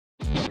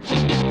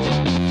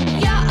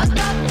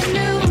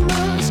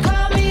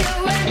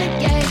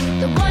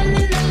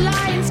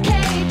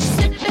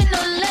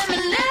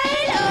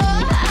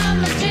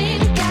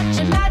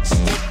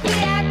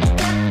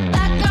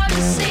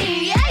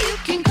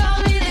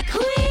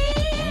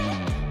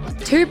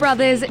Two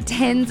brothers,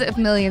 tens of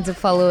millions of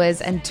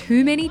followers, and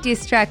too many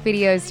diss track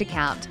videos to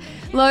count.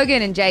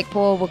 Logan and Jake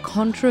Paul were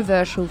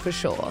controversial for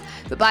sure,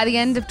 but by the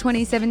end of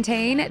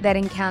 2017, they'd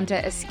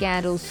encounter a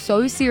scandal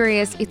so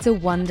serious it's a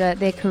wonder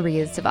their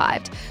careers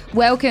survived.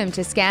 Welcome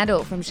to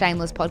Scandal from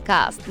Shameless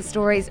Podcast, the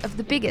stories of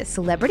the biggest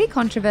celebrity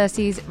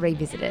controversies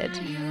revisited.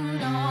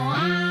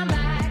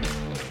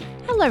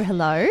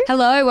 Hello.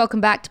 Hello, welcome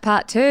back to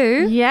part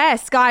 2.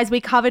 Yes, guys, we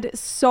covered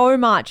so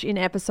much in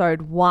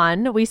episode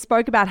 1. We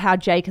spoke about how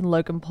Jake and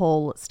Logan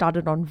Paul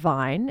started on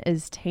Vine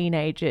as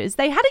teenagers.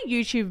 They had a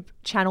YouTube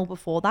channel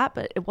before that,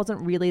 but it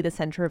wasn't really the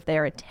center of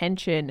their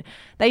attention.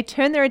 They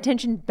turned their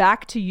attention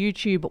back to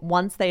YouTube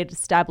once they had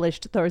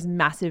established those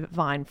massive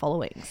Vine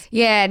followings.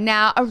 Yeah,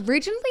 now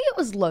originally it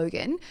was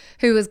Logan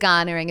who was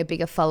garnering a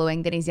bigger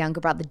following than his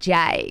younger brother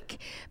Jake.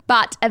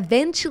 But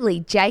eventually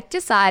Jake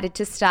decided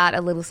to start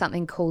a little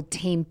something called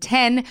Team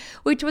 10,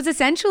 which was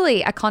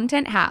essentially a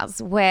content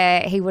house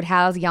where he would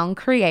house young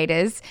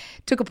creators,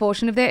 took a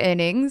portion of their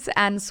earnings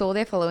and saw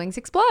their followings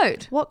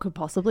explode. What could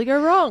possibly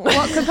go wrong?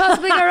 What could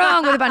possibly go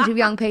wrong with a bunch of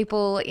young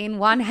people in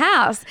one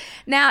house?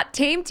 Now,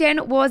 Team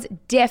 10 was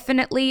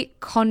definitely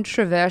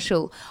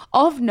controversial.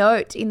 Of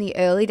note, in the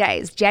early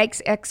days,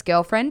 Jake's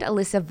ex-girlfriend,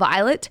 Alyssa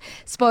Violet,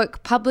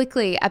 spoke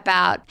publicly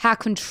about how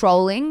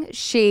controlling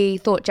she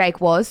thought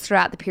Jake was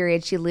throughout the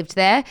period she lived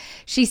there.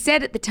 She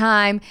said at the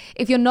time,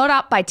 if you're not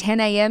up by 10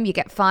 a.m., you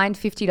get fined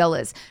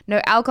 $50.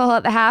 No alcohol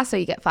at the house, or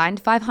you get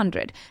fined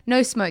 $500.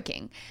 No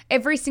smoking.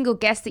 Every single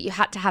guest that you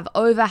had to have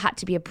over had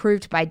to be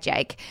approved by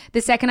Jake.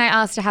 The second I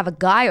asked to have a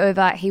guy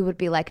over, he would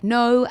be like,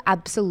 no,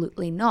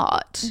 absolutely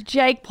not.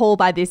 Jake Paul,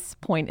 by this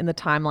point in the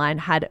timeline,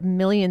 had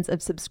millions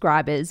of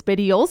subscribers, but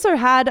he also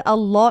had a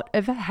lot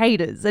of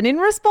haters. And in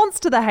response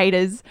to the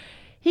haters,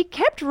 he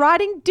kept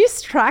writing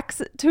diss tracks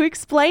to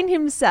explain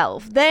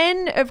himself.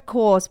 Then, of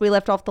course, we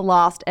left off the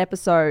last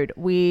episode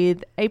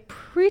with a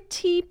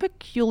pretty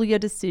peculiar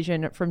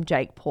decision from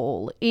Jake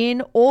Paul.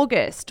 In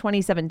August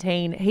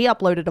 2017, he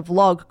uploaded a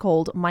vlog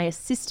called My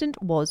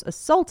Assistant Was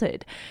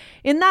Assaulted.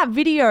 In that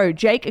video,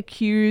 Jake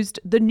accused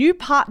the new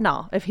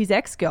partner of his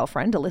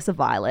ex-girlfriend, Alyssa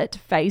Violet,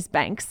 FaZe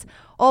Banks,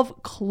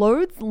 of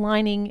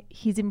clotheslining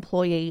his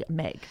employee,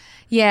 Meg.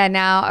 Yeah,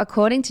 now,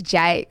 according to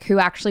Jake, who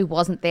actually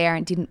wasn't there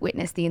and didn't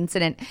witness the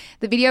incident,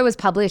 the video was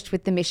published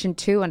with the mission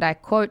to, and I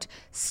quote,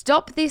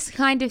 stop this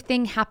kind of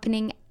thing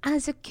happening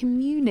as a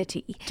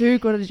community. Do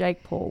good to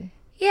Jake Paul.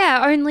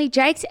 Yeah, only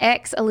Jake's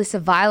ex, Alyssa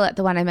Violet,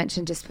 the one I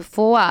mentioned just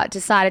before,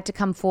 decided to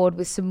come forward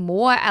with some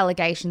more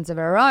allegations of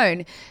her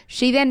own.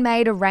 She then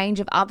made a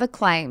range of other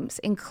claims,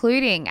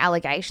 including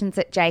allegations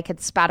that Jake had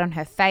spat on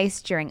her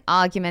face during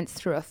arguments,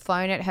 threw a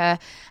phone at her,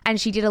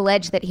 and she did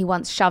allege that he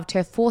once shoved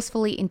her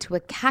forcefully into a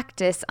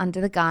cactus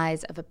under the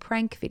guise of a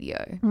prank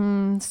video.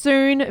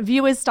 Soon,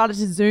 viewers started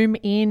to zoom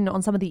in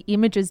on some of the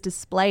images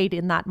displayed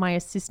in that My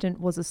Assistant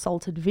Was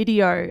Assaulted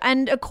video.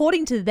 And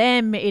according to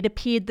them, it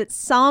appeared that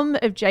some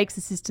of Jake's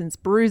assistant's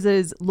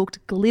bruises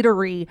looked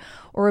glittery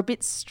or a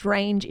bit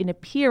strange in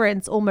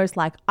appearance, almost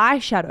like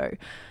eyeshadow.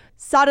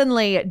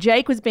 Suddenly,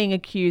 Jake was being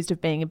accused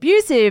of being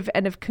abusive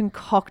and of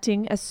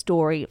concocting a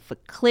story for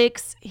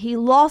clicks. He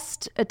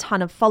lost a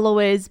ton of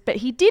followers, but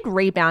he did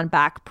rebound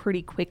back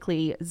pretty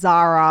quickly.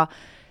 Zara,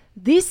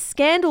 this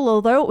scandal,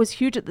 although it was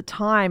huge at the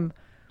time,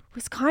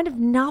 was kind of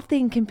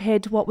nothing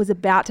compared to what was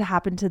about to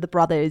happen to the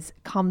brothers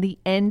come the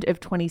end of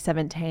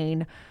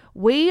 2017.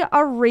 We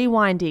are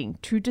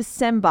rewinding to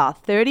December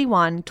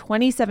 31,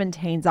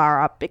 2017,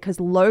 Zara,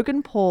 because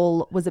Logan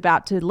Paul was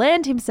about to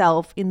land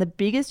himself in the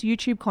biggest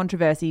YouTube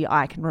controversy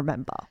I can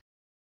remember.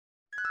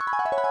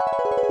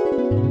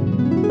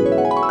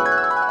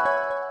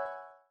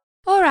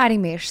 Alrighty,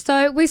 Mish.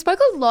 So we spoke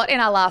a lot in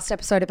our last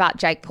episode about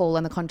Jake Paul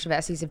and the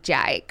controversies of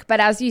Jake, but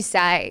as you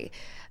say,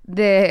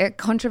 the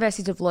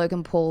controversies of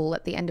Logan Paul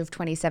at the end of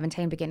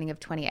 2017, beginning of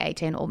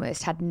 2018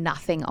 almost had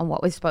nothing on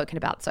what we've spoken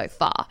about so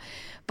far.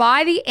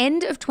 By the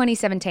end of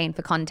 2017,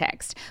 for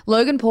context,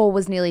 Logan Paul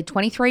was nearly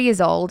 23 years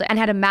old and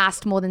had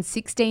amassed more than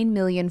 16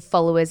 million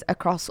followers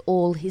across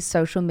all his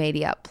social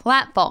media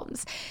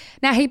platforms.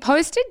 Now, he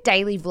posted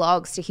daily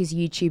vlogs to his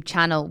YouTube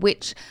channel,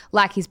 which,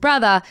 like his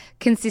brother,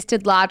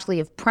 consisted largely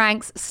of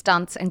pranks,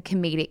 stunts, and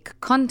comedic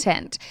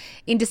content.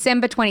 In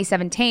December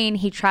 2017,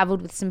 he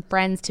traveled with some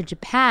friends to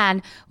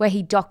Japan, where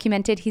he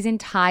documented his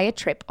entire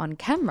trip on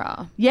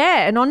camera.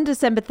 Yeah, and on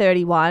December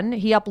 31,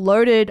 he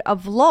uploaded a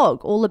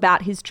vlog all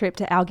about his trip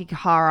to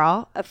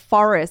Aokigahara, a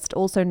forest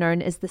also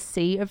known as the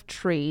Sea of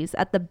Trees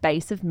at the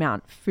base of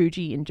Mount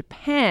Fuji in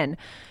Japan.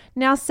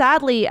 Now,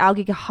 sadly,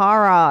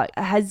 Aokigahara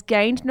has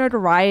gained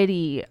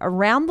notoriety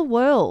around the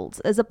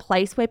world as a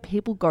place where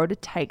people go to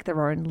take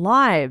their own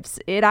lives.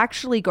 It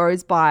actually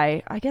goes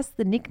by, I guess,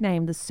 the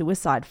nickname, the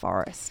Suicide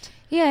Forest.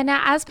 Yeah,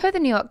 now as per the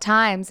New York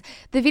Times,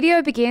 the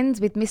video begins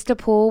with Mr.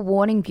 Paul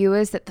warning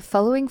viewers that the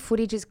following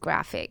footage is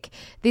graphic.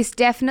 This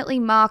definitely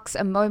marks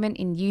a moment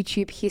in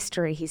YouTube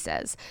history, he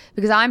says,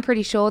 because I'm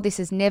pretty sure this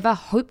has never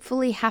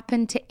hopefully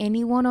happened to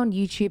anyone on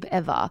YouTube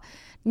ever.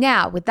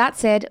 Now, with that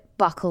said,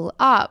 buckle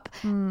up.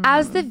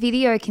 As the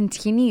video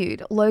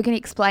continued, Logan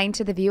explained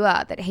to the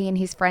viewer that he and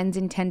his friends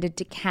intended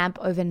to camp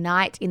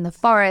overnight in the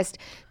forest,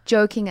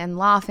 joking and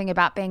laughing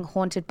about being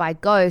haunted by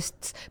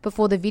ghosts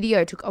before the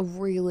video took a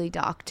really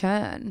dark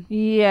turn.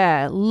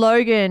 Yeah,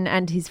 Logan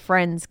and his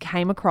friends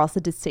came across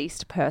a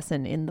deceased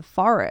person in the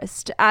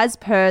forest. As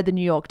per the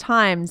New York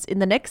Times, in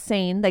the next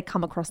scene, they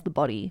come across the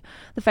body.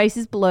 The face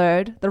is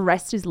blurred, the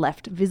rest is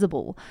left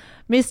visible.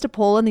 Mr.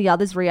 Paul and the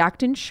others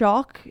react in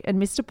shock,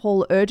 and Mr.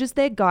 Paul urges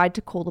their guide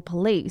to call the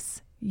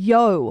police.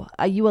 "Yo,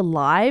 are you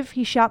alive?"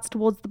 he shouts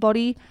towards the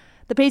body.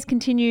 The piece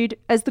continued.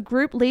 As the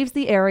group leaves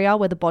the area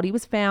where the body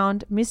was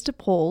found, Mr.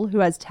 Paul, who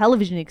has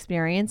television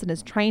experience and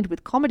has trained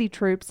with comedy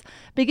troupes,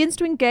 begins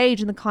to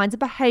engage in the kinds of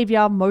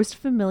behaviour most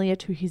familiar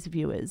to his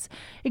viewers: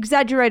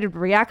 exaggerated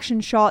reaction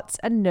shots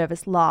and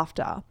nervous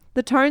laughter.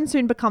 The tone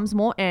soon becomes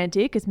more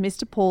antic as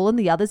Mr. Paul and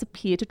the others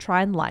appear to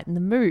try and lighten the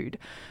mood.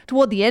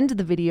 Toward the end of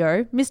the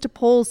video, Mr.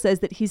 Paul says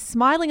that his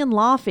smiling and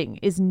laughing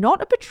is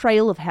not a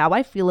portrayal of how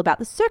I feel about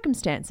the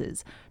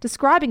circumstances,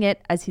 describing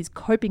it as his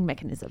coping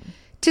mechanism.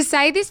 To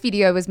say this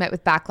video was met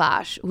with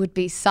backlash would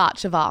be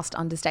such a vast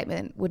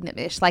understatement, wouldn't it,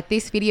 Mish? Like,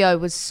 this video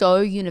was so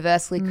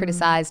universally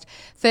criticised,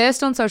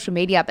 first on social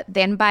media, but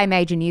then by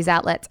major news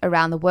outlets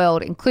around the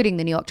world, including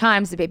the New York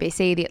Times, the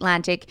BBC, The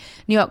Atlantic,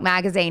 New York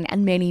Magazine,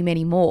 and many,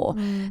 many more.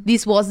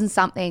 This wasn't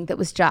something that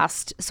was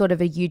just sort of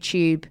a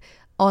YouTube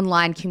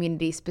online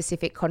community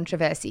specific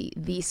controversy.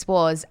 This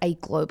was a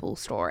global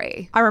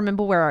story. I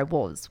remember where I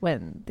was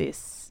when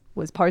this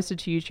was posted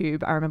to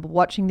YouTube. I remember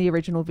watching the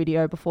original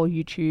video before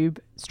YouTube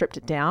stripped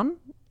it down.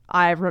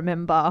 I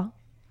remember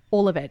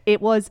all of it.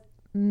 It was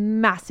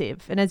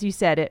massive. And as you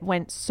said, it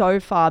went so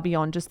far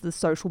beyond just the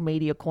social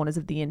media corners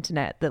of the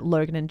internet that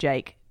Logan and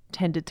Jake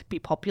tended to be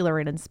popular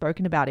in and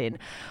spoken about in.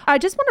 I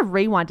just want to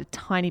rewind a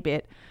tiny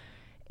bit.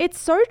 It's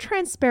so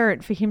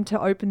transparent for him to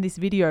open this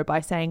video by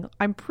saying,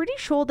 "I'm pretty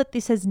sure that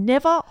this has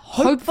never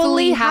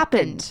hopefully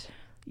happened."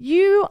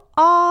 You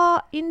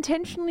are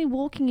intentionally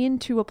walking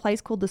into a place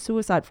called the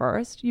Suicide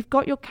Forest. You've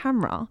got your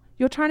camera.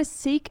 You're trying to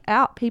seek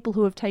out people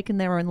who have taken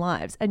their own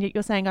lives. And yet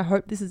you're saying, I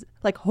hope this is,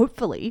 like,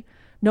 hopefully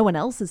no one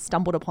else has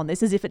stumbled upon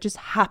this, as if it just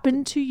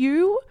happened to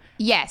you.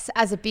 Yes,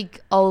 as a big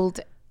old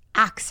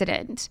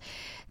accident.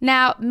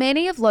 Now,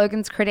 many of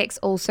Logan's critics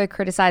also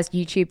criticised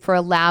YouTube for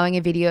allowing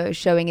a video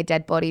showing a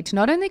dead body to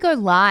not only go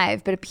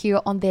live, but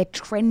appear on their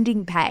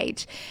trending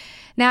page.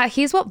 Now,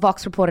 here's what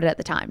Vox reported at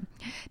the time.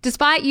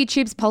 Despite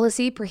YouTube's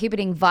policy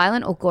prohibiting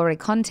violent or gory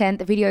content,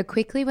 the video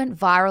quickly went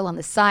viral on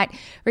the site,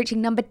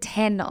 reaching number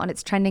 10 on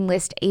its trending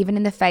list, even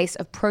in the face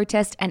of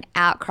protest and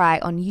outcry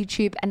on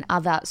YouTube and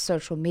other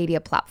social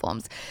media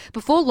platforms.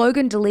 Before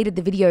Logan deleted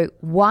the video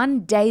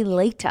 1 day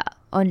later,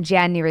 on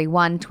January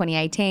 1,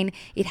 2018,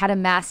 it had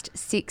amassed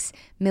 6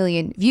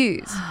 million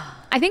views.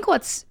 I think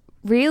what's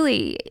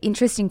really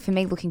interesting for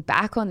me looking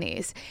back on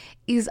this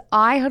is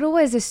I had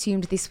always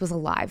assumed this was a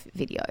live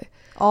video.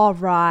 Oh,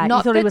 right.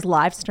 You thought he was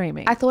live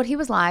streaming. I thought he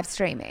was live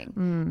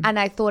streaming. And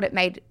I thought it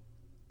made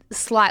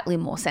slightly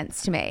more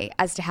sense to me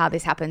as to how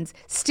this happens.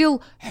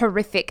 Still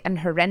horrific and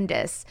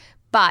horrendous,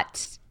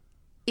 but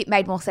it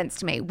made more sense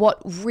to me.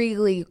 What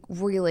really,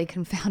 really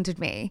confounded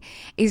me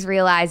is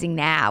realising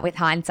now with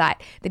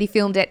hindsight that he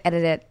filmed it,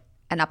 edited it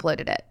and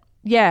uploaded it.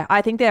 Yeah,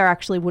 I think there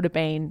actually would have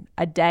been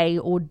a day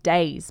or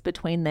days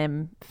between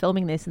them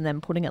filming this and them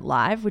putting it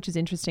live, which is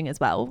interesting as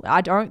well.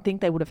 I don't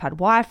think they would have had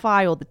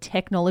Wi-Fi or the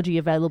technology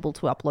available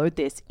to upload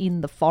this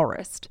in the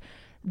forest.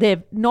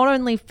 They've not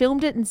only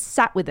filmed it and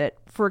sat with it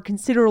for a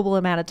considerable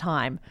amount of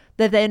time,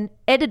 they then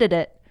edited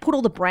it, put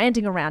all the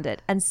branding around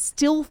it, and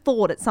still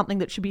thought it's something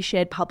that should be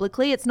shared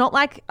publicly. It's not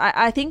like,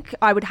 I think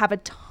I would have a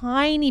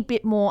tiny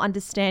bit more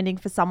understanding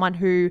for someone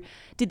who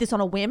did this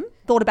on a whim,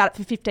 thought about it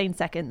for 15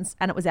 seconds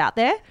and it was out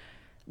there.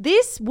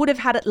 This would have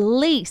had at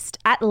least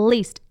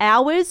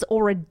hours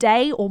or a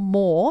day or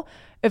more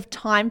of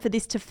time for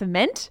this to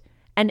ferment,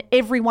 and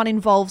everyone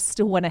involved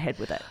still went ahead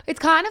with it. It's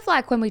kind of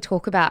like when we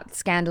talk about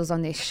scandals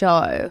on this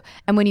show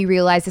and when you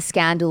realise the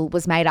scandal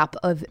was made up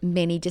of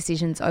many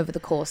decisions over the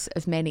course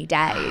of many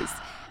days.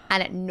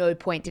 And at no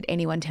point did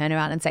anyone turn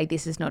around and say,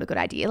 this is not a good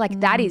idea.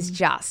 Like, that is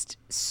just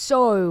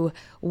so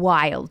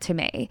wild to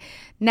me.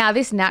 Now,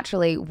 this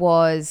naturally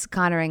was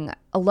garnering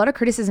a lot of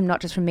criticism, not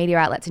just from media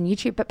outlets and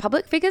YouTube, but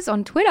public figures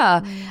on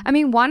Twitter. I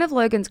mean, one of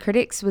Logan's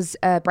critics was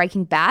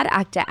Breaking Bad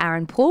actor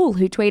Aaron Paul,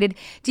 who tweeted,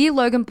 "Dear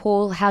Logan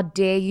Paul, how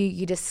dare you?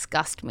 You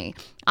disgust me.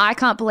 I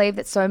can't believe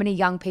that so many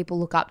young people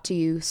look up to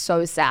you.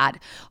 So sad.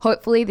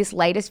 Hopefully this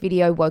latest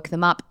video woke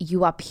them up.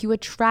 You are pure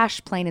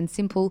trash, plain and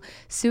simple.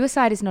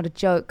 Suicide is not a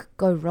joke.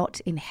 Go rot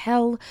in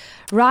hell."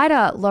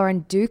 Writer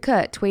Lauren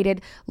Duca tweeted,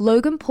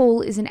 "Logan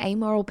Paul is an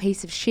amoral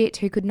piece of shit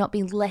who could not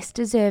be less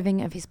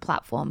deserving of his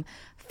platform.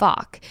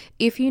 fuck.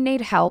 If you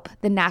need help,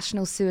 the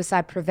National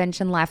Suicide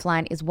Prevention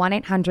Lifeline is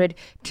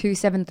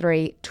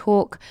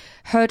 1-800-273-TALK.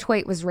 Her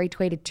tweet was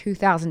retweeted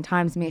 2,000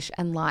 times, Mish,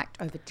 and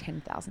liked over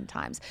 10,000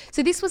 times.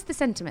 So this was the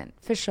sentiment,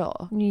 for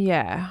sure.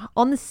 Yeah.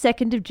 On the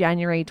 2nd of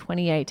January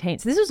 2018,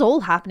 so this was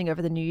all happening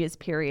over the New Year's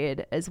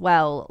period as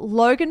well,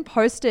 Logan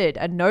posted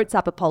a Notes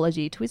app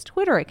apology to his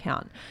Twitter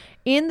account.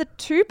 In the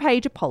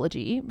 2-page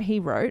apology, he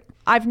wrote,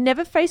 "I've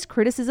never faced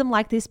criticism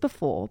like this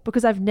before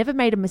because I've never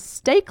made a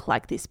mistake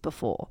like this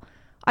before.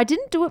 I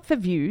didn't do it for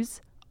views.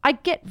 I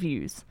get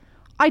views.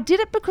 I did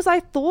it because I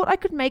thought I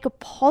could make a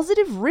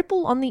positive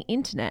ripple on the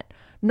internet,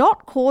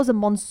 not cause a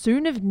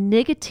monsoon of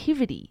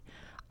negativity.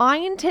 I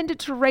intended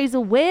to raise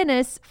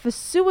awareness for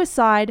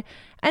suicide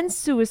and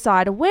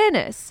suicide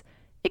awareness."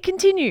 It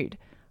continued,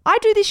 "I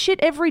do this shit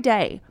every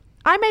day.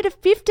 I made a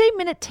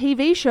 15-minute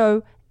TV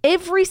show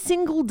every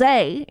single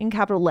day, in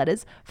capital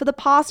letters, for the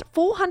past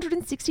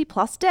 460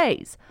 plus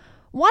days.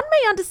 One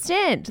may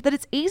understand that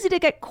it's easy to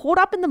get caught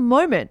up in the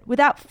moment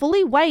without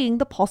fully weighing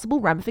the possible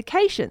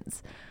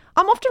ramifications.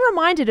 I'm often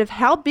reminded of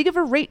how big of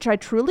a reach I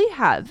truly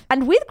have,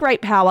 and with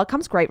great power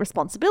comes great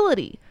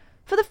responsibility.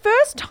 For the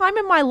first time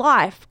in my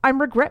life,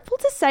 I'm regretful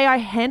to say I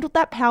handled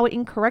that power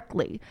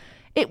incorrectly.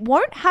 It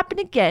won't happen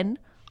again.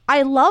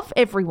 I love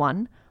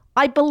everyone.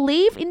 I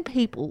believe in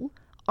people.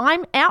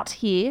 I'm out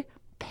here.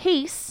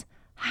 Peace.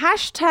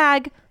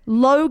 Hashtag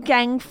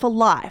Logang for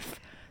life."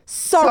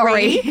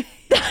 Sorry.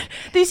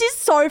 This is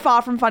so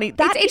far from funny.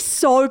 That is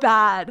so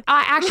bad.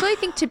 I actually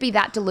think to be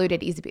that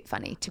deluded is a bit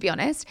funny, to be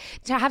honest.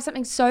 To have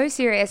something so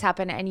serious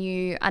happen and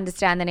you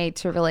understand the need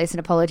to release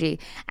an apology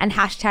and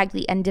hashtag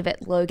the end of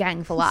it,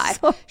 Logang for life,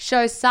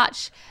 shows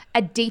such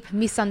a deep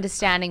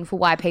misunderstanding for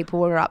why people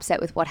were upset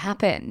with what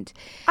happened.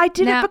 I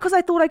did it because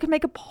I thought I could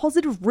make a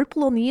positive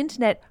ripple on the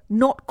internet,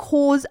 not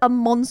cause a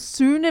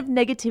monsoon of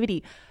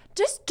negativity.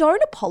 Just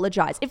don't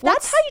apologize. If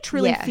that's how you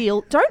truly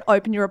feel, don't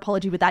open your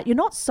apology with that. You're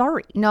not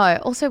sorry. No.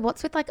 Also,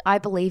 what's with I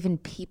believe in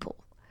people?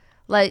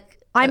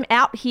 I'm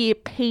out here,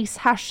 peace,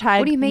 hashtag.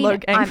 What do you mean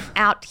Logan? I'm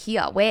out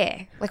here?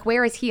 Where?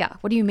 Where is here?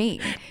 What do you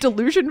mean?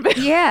 Delusion.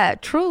 Yeah,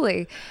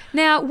 truly.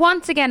 Now,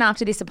 once again,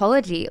 after this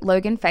apology,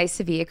 Logan faced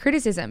severe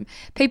criticism.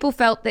 People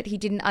felt that he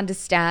didn't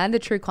understand the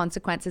true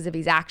consequences of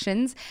his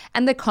actions,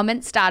 and the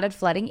comments started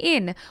flooding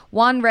in.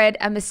 One read,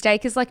 "A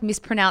mistake is like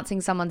mispronouncing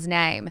someone's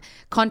name.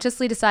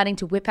 Consciously deciding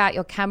to whip out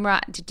your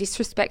camera to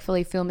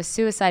disrespectfully film a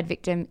suicide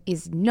victim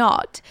is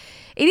not."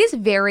 It is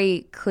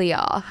very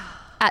clear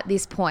at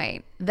this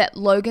point that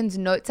Logan's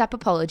Notes app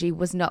apology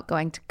was not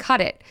going to cut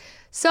it.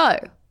 So,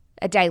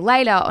 a day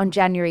later, on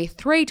January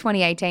 3,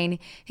 2018,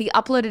 he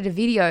uploaded a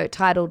video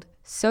titled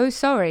 "So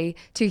Sorry"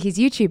 to his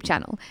YouTube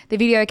channel. The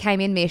video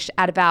came in, Mish,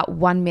 at about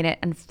 1 minute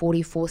and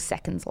 44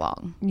 seconds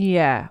long.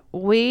 Yeah,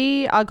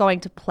 we are going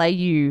to play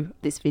you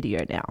this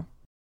video now.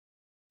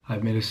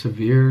 "I've made a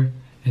severe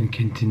and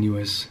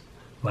continuous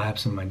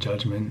lapse in my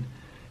judgment,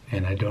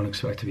 and I don't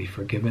expect to be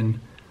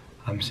forgiven.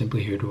 I'm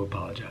simply here to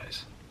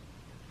apologize.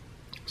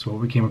 So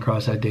what we came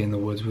across that day in the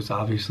woods was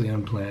obviously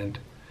unplanned,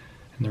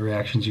 and the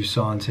reactions you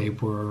saw on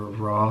tape were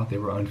raw, they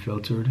were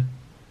unfiltered.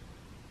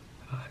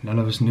 None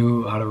of us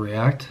knew how to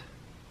react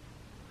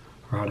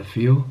or how to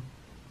feel.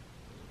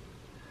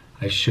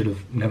 I should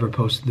have never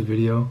posted the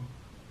video.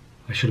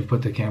 I should have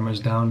put the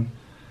cameras down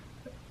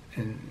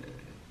and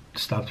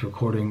stopped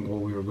recording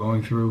what we were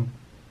going through.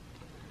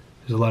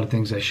 There's a lot of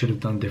things I should have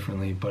done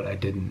differently, but I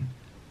didn't.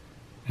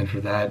 And for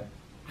that,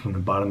 from the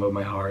bottom of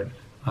my heart,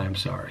 I am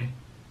sorry.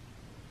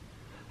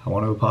 I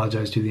want to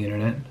apologize to the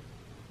internet.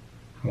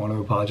 I want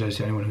to apologize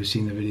to anyone who's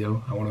seen the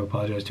video. I want to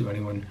apologize to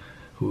anyone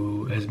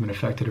who has been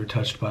affected or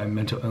touched by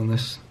mental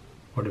illness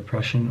or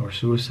depression or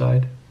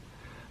suicide.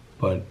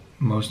 But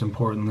most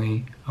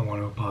importantly, I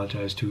want to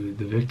apologize to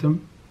the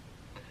victim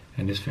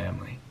and his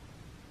family.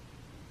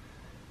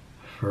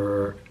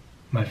 For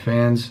my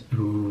fans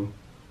who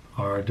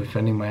are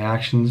defending my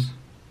actions,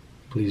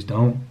 please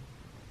don't.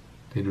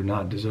 They do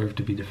not deserve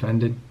to be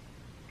defended.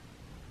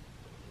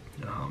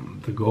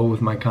 The goal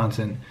with my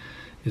content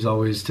is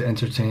always to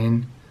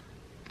entertain,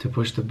 to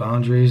push the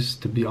boundaries,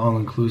 to be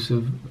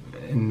all-inclusive.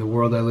 In the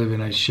world I live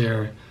in, I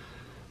share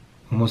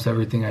almost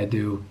everything I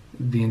do.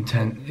 The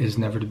intent is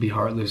never to be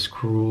heartless,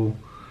 cruel,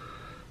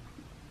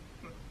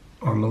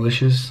 or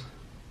malicious.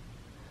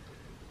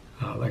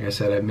 Like I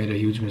said, I've made a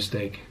huge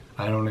mistake.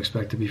 I don't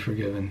expect to be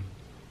forgiven.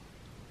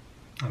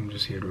 I'm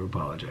just here to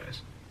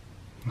apologize.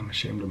 I'm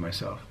ashamed of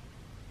myself.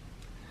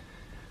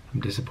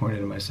 I'm disappointed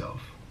in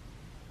myself.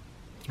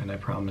 And I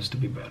promise to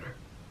be better.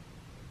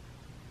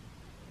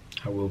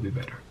 I will be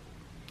better.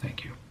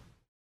 Thank you.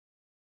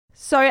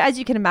 So as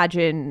you can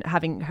imagine,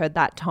 having heard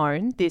that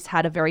tone, this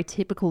had a very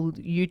typical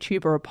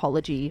YouTuber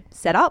apology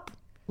set up.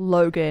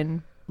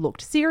 Logan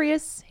looked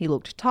serious. He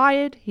looked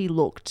tired. He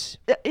looked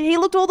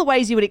all the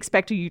ways you would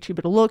expect a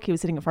YouTuber to look. He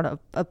was sitting in front of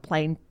a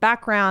plain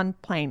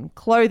background, plain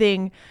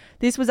clothing.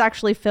 This was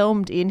actually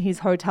filmed in his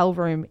hotel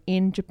room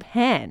in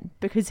Japan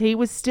because he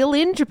was still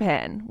in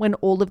Japan when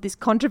all of this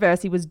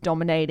controversy was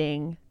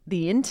dominating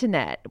the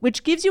internet,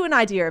 which gives you an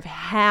idea of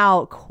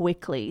how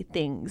quickly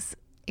things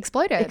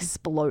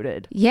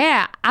exploded.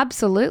 Yeah,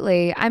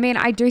 absolutely. I mean,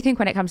 I do think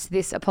when it comes to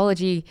this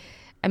apology,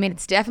 I mean,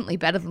 it's definitely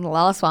better than the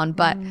last one,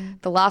 but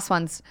the last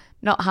one's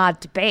not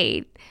hard to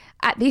beat.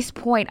 At this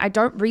point, I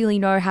don't really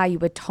know how you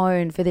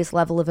atone for this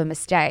level of a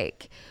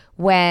mistake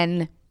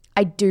when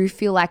I do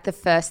feel like the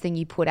first thing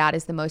you put out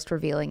is the most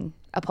revealing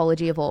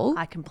apology of all.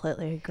 I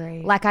completely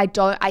agree. Like, I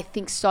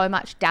think so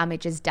much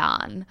damage is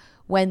done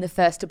when the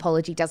first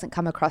apology doesn't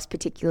come across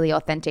particularly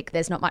authentic.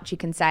 There's not much you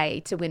can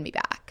say to win me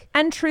back.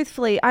 And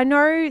truthfully, I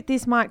know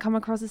this might come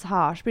across as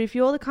harsh, but if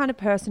you're the kind of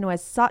person who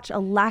has such a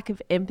lack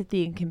of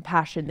empathy and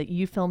compassion that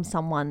you film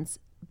someone's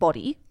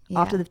body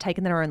after they've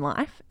taken their own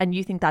life and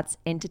you think that's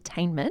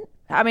entertainment,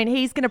 I mean,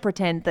 he's going to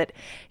pretend that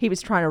he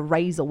was trying to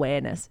raise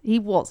awareness. He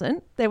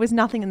wasn't. There was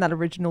nothing in that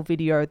original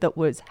video that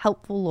was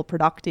helpful or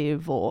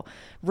productive or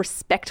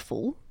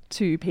respectful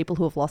to people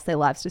who have lost their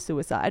lives to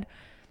suicide.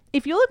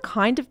 If you're the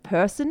kind of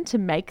person to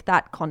make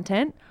that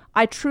content,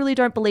 I truly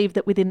don't believe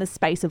that within the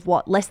space of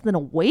less than a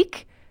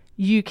week,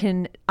 you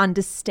can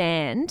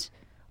understand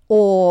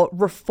or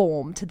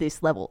reform to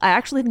this level. I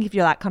actually think if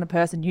you're that kind of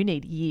person, you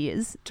need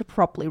years to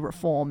properly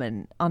reform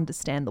and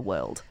understand the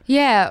world.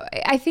 Yeah,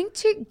 I think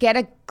to get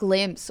a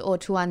glimpse or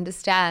to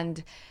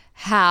understand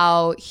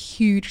how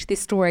huge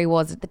this story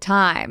was at the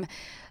time,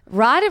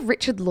 writer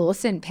Richard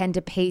Lawson penned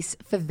a piece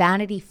for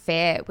Vanity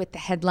Fair with the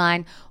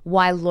headline,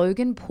 "Why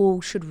Logan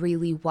Paul Should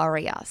Really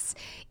Worry Us."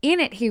 In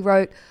it, he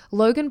wrote,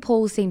 "Logan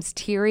Paul seems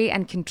teary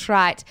and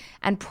contrite,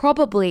 and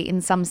probably in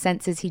some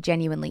senses he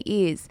genuinely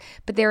is.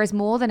 But there is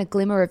more than a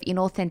glimmer of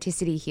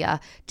inauthenticity here,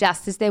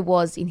 just as there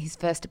was in his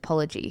first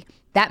apology.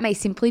 That may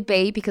simply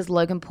be because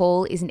Logan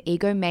Paul is an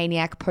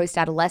egomaniac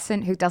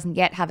post-adolescent who doesn't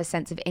yet have a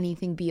sense of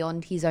anything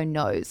beyond his own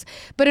nose.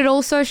 But it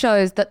also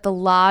shows that the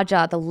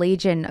larger the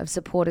legion of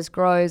supporters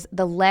grows,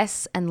 the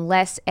less and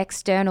less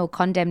external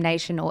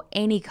condemnation or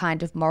any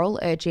kind of moral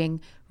urging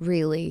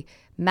really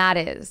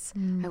matters."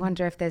 I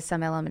wonder if there's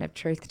some element of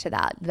truth to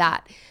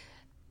that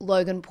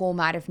Logan Paul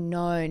might have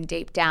known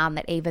deep down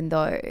that even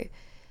though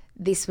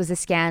this was a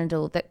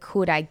scandal that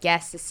could, I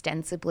guess,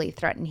 ostensibly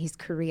threaten his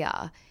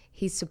career,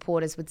 his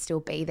supporters would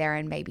still be there,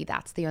 and maybe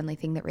that's the only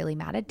thing that really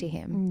mattered to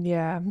him.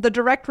 Yeah. The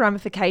direct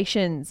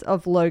ramifications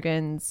of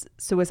Logan's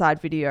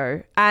suicide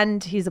video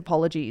and his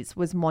apologies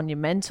was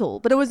monumental.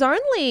 But it was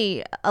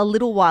only a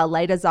little while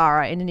later,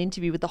 Zara, in an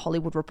interview with The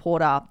Hollywood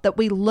Reporter, that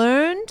we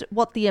learned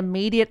what the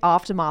immediate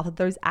aftermath of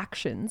those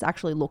actions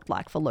actually looked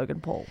like for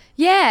Logan Paul.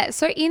 Yeah,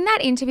 so in that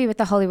interview with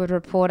The Hollywood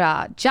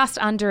Reporter, just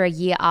under a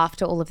year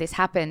after all of this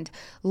happened,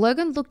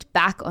 Logan looked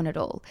back on it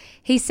all.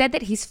 He said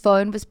that his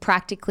phone was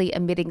practically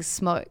emitting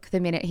smoke the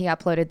minute he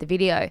uploaded the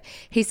video.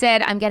 He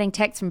said, "I'm getting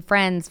texts from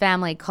friends,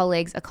 family,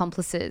 colleagues,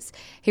 accomplices."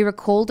 He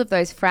recalled of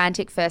those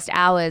frantic first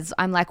hours,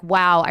 "I'm like,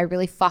 wow, I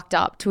really fucked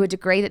up to a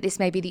degree that this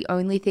may be the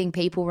only thing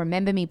people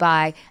remember me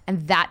by,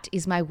 and that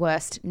is my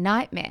worst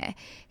nightmare."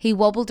 He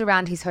wobbled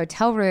around his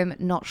hotel room,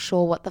 not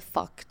sure what the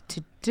fuck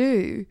to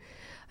do.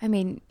 I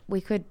mean, we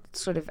could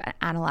sort of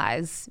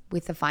analyze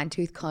with a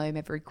fine-tooth comb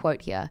every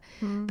quote here,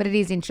 but it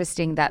is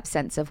interesting, that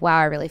sense of, wow,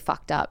 I really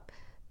fucked up.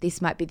 This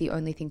might be the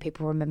only thing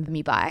people remember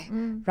me by,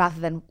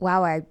 rather than,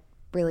 wow, I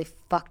really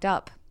fucked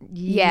up.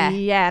 Yeah.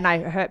 Yeah, and I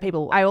hurt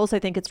people. I also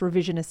think it's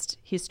revisionist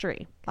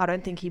history. I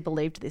don't think he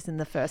believed this in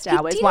the first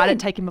hours. Why did it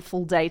take him a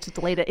full day to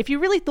delete it? If you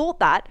really thought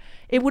that,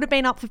 it would have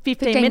been up for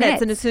 15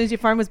 minutes, and as soon as your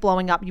phone was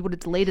blowing up, you would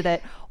have deleted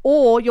it,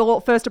 or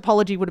your first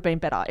apology would have been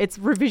better. It's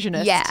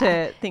revisionist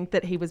to think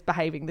that he was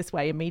behaving this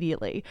way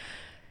immediately.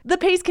 The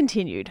piece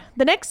continued.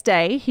 The next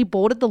day, he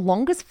boarded the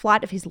longest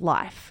flight of his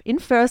life, in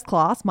first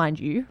class, mind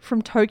you,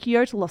 from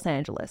Tokyo to Los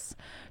Angeles.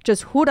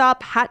 Just hood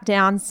up, hat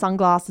down,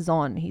 sunglasses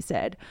on, he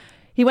said.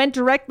 He went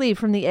directly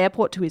from the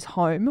airport to his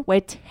home,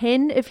 where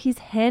 10 of his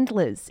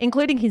handlers,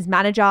 including his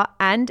manager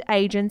and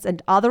agents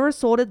and other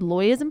assorted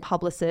lawyers and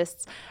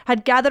publicists,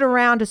 had gathered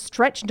around a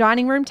stretched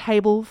dining room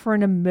table for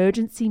an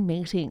emergency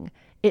meeting.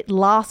 It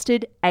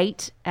lasted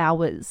 8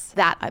 hours.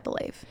 That I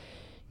believe.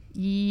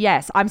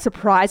 Yes, I'm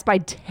surprised by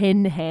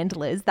 10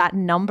 handlers. That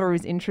number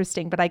is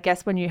interesting, but I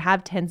guess when you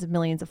have tens of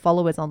millions of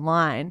followers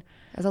online,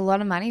 there's a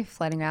lot of money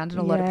floating around and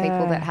a lot of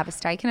people that have a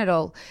stake in it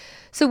all.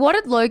 So what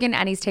did Logan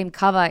and his team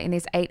cover in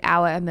this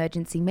 8-hour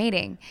emergency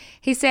meeting?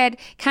 He said,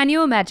 "Can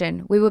you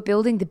imagine? We were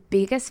building the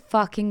biggest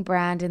fucking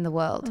brand in the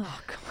world."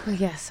 Oh, God.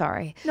 Yeah,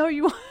 sorry. No,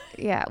 you weren't.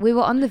 Yeah, we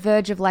were on the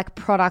verge of like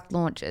product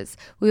launches.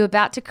 We were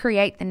about to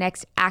create the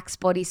next Axe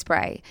body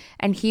spray.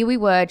 And here we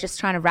were just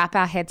trying to wrap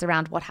our heads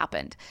around what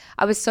happened.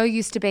 I was so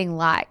used to being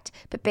liked,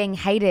 but being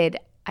hated,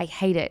 I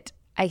hate it.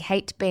 I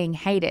hate being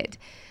hated.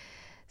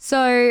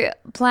 So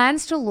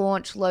plans to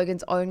launch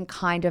Logan's own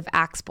kind of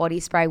Axe body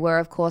spray were,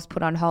 of course,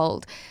 put on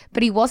hold.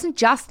 But he wasn't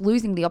just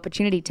losing the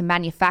opportunity to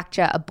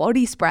manufacture a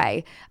body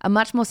spray. A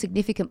much more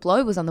significant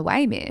blow was on the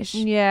way, Mish.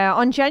 Yeah,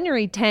 on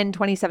January 10,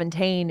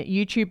 2017,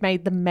 YouTube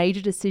made the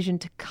major decision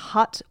to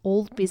cut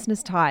all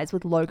business ties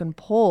with Logan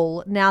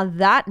Paul. Now,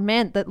 that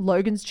meant that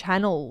Logan's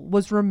channel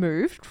was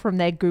removed from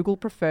their Google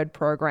Preferred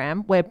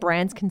program, where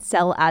brands can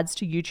sell ads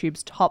to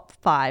YouTube's top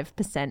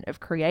 5% of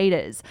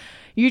creators.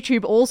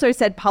 YouTube also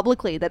said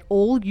publicly that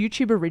all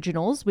YouTube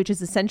originals, which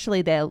is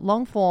essentially their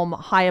long-form,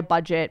 higher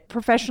budget,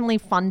 professionally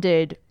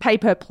funded,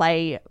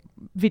 pay-per-play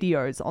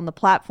videos on the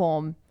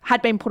platform,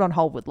 had been put on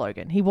hold with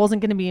Logan. He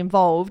wasn't going to be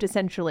involved,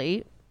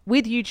 essentially,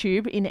 with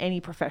YouTube in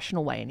any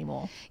professional way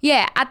anymore.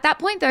 Yeah, at that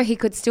point though, he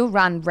could still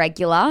run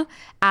regular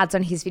ads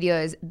on his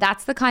videos.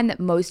 That's the kind that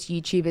most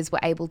YouTubers were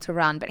able to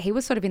run, but he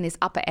was sort of in this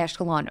upper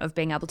echelon of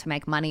being able to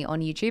make money on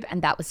YouTube,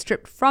 and that was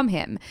stripped from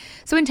him.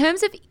 So in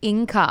terms of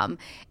income,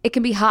 it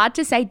can be hard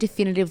to say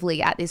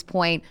definitively at this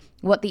point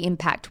what the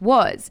impact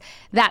was.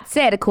 That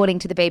said, according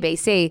to the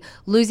BBC,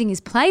 losing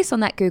his place on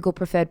that Google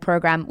Preferred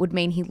program would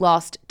mean he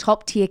lost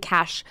top tier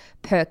cash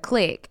per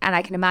click. And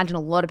I can imagine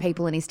a lot of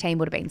people in his team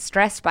would have been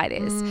stressed by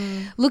this.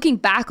 Looking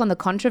back on the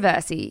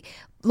controversy,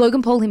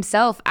 Logan Paul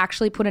himself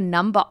actually put a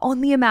number on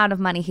the amount of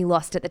money he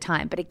lost at the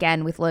time. But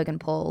again, with Logan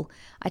Paul,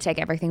 I take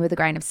everything with a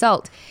grain of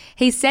salt.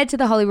 He said to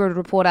The Hollywood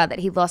Reporter that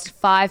he lost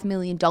 $5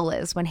 million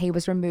when he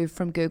was removed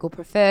from Google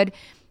Preferred.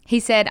 He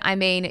said,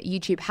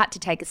 YouTube had to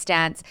take a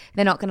stance.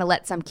 They're not going to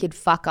let some kid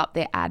fuck up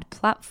their ad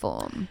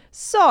platform.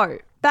 So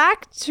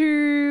back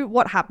to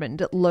what happened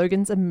at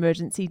Logan's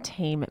emergency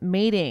team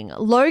meeting.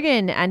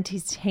 Logan and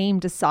his team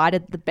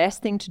decided the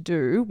best thing to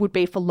do would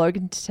be for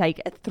Logan to take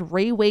a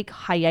 3-week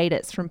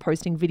hiatus from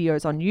posting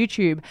videos on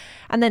YouTube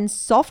and then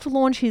soft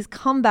launch his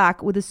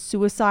comeback with a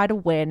suicide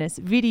awareness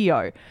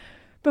video.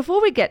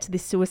 Before we get to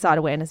this suicide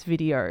awareness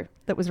video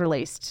that was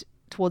released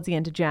towards the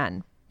end of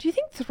Jan, do you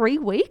think 3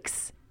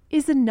 weeks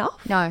is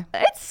enough? No.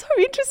 It's so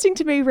interesting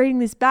to me reading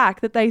this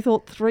back that they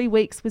thought 3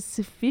 weeks was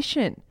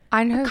sufficient.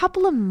 I know. A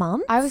couple of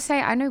months? I would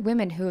say I know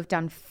women who have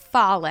done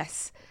far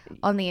less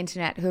on the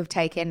internet who have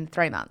taken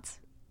 3 months.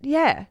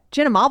 Yeah.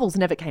 Jenna Marbles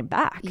never came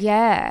back.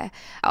 Yeah.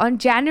 On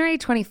January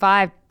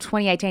 25,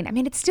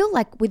 2018, it's still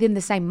like within the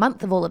same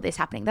month of all of this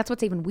happening. That's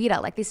what's even weirder.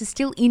 Like this is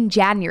still in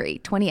January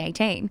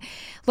 2018.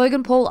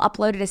 Logan Paul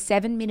uploaded a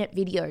 7-minute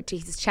video to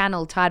his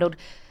channel titled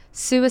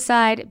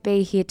Suicide,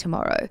 Be Here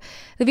Tomorrow.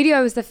 The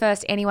video was the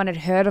first anyone had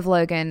heard of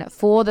Logan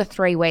for the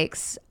 3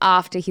 weeks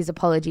after his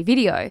apology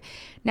video.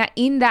 Now,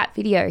 in that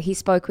video, he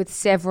spoke with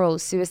several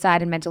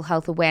suicide and mental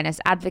health awareness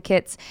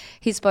advocates.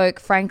 He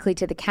spoke frankly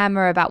to the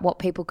camera about what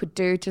people could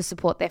do to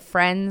support their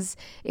friends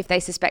if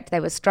they suspect they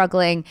were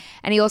struggling.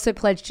 And he also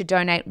pledged to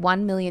donate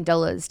 $1 million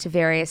to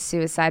various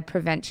suicide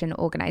prevention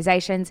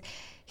organizations.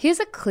 Here's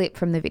a clip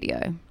from the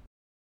video.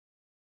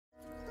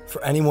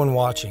 For anyone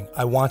watching,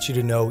 I want you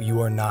to know you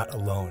are not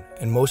alone,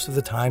 and most of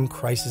the time,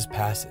 crisis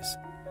passes.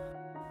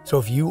 So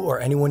if you or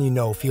anyone you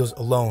know feels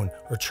alone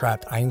or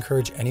trapped, I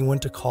encourage anyone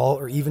to call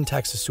or even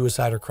text a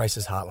suicide or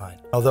crisis hotline.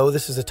 Although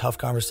this is a tough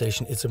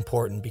conversation, it's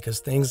important because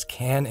things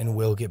can and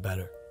will get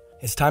better.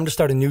 It's time to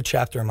start a new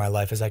chapter in my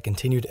life as I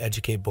continue to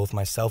educate both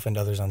myself and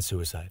others on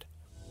suicide.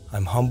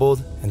 I'm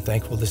humbled and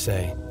thankful to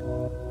say,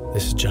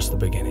 this is just the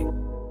beginning.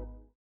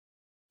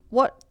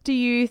 What do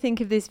you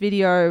think of this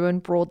video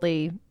and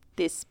broadly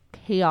this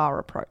PR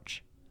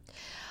approach?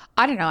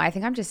 I don't know. I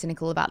think I'm just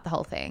cynical about the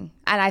whole thing.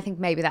 And I think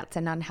maybe that's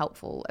an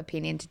unhelpful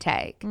opinion to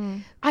take.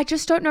 I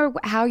just don't know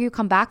how you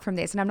come back from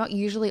this. And I'm not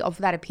usually of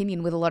that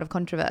opinion with a lot of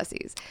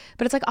controversies.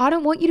 But it's like, I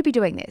don't want you to be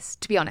doing this,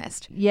 to be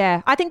honest.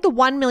 Yeah. I think the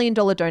 $1 million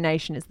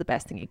donation is the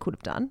best thing he could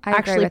have done. I agree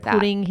Actually with that.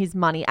 putting his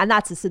money, and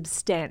that's a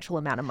substantial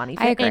amount of money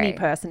for I agree. any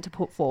person to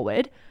put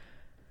forward.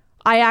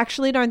 I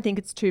actually don't think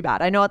it's too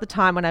bad. I know at the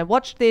time when I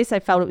watched this, I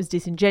felt it was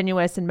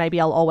disingenuous, and maybe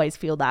I'll always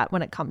feel that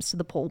when it comes to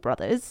the Paul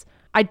brothers.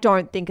 I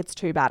don't think it's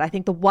too bad. I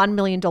think the $1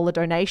 million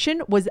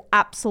donation was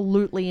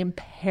absolutely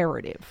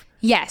imperative.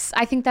 Yes,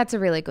 I think that's a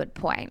really good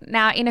point.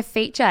 Now, in a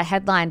feature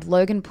headlined,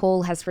 Logan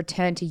Paul has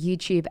returned to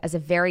YouTube as a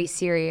very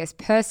serious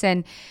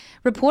person,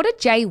 reporter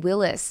Jay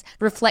Willis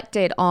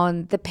reflected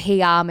on the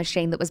PR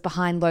machine that was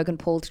behind Logan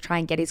Paul to try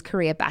and get his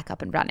career back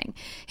up and running.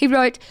 He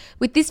wrote,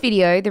 "With this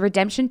video, the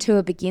redemption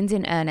tour begins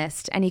in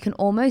earnest, and you can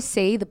almost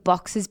see the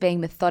boxes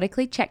being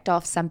methodically checked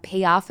off some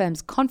PR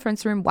firm's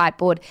conference room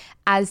whiteboard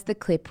as the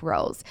clip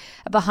rolls.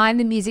 A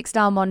behind-the-music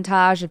style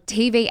montage of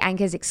TV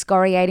anchors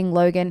excoriating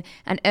Logan,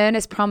 an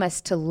earnest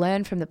promise to learn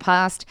from the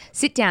past,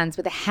 sit-downs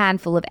with a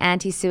handful of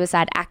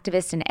anti-suicide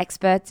activists and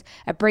experts,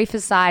 a brief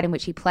aside in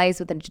which he plays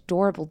with an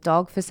adorable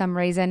dog for some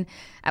reason.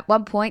 At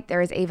one point,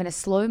 there is even a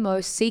slow-mo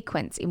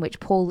sequence in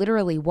which Paul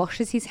literally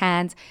washes his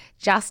hands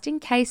just in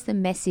case the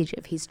message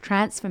of his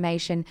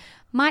transformation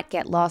might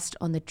get lost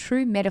on the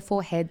true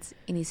metaphor heads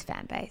in his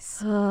fan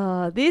base."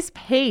 This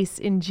piece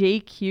in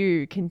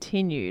GQ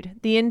continued.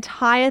 The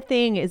entire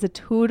thing is a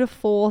tour de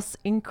force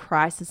in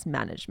crisis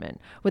management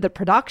with a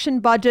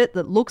production budget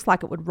that looks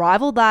like it would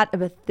rival that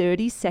of a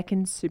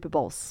 30-second Super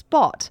Bowl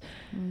spot.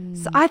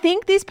 So I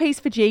think this piece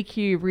for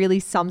GQ really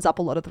sums up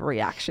a lot of the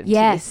reaction to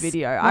this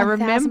video. I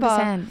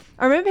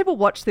remember people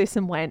watched this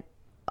and went,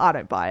 I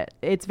don't buy it.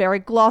 It's very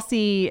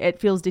glossy. It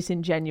feels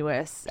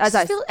disingenuous.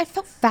 It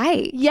felt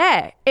fake.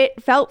 Yeah,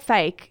 it felt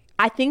fake.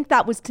 I think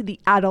that was to the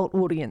adult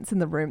audience in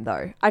the room,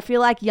 though. I feel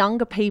like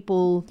younger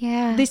people,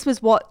 this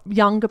was what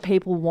younger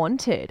people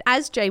wanted.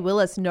 As Jay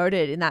Willis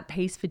noted in that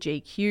piece for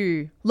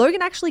GQ,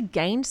 Logan actually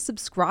gained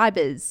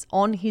subscribers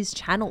on his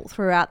channel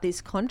throughout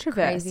this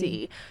controversy.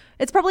 Crazy.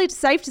 It's probably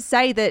safe to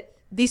say that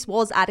this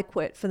was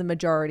adequate for the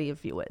majority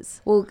of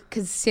viewers. Well,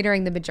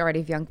 considering the majority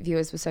of young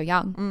viewers were so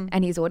young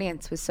and his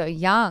audience was so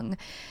young.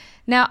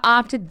 Now,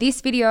 after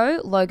this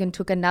video, Logan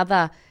took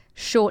another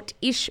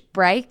short-ish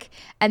break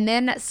and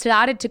then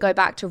started to go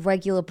back to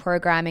regular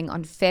programming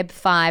on Feb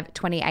 5,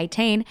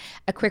 2018.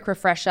 A quick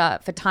refresher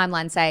for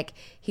timeline's sake,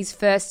 his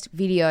first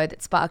video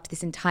that sparked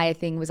this entire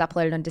thing was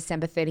uploaded on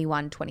December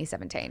 31,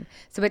 2017.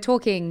 So we're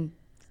talking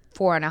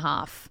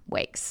 4.5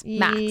 weeks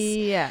max.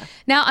 Yeah.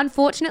 Now,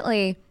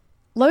 unfortunately,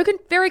 Logan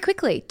very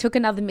quickly took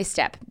another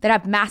misstep that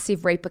had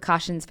massive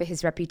repercussions for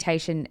his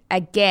reputation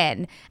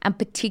again, and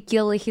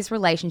particularly his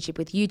relationship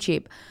with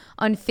YouTube.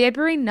 On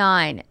February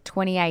 9,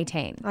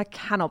 2018. I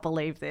cannot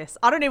believe this.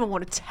 I don't even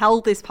want to tell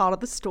this part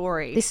of the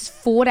story. This is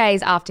 4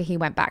 days after he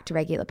went back to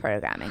regular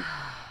programming.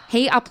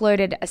 He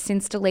uploaded a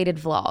since-deleted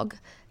vlog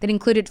that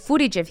included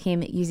footage of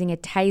him using a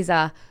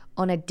taser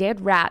on a dead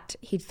rat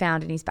he'd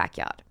found in his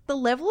backyard. The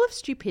level of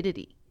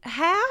stupidity.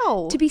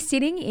 How? To be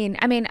sitting in,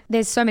 I mean,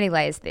 there's so many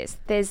layers to this.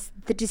 There's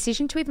the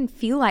decision to even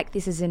feel like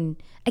this is an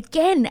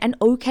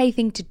okay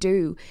thing to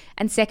do.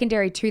 And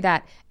secondary to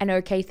that, an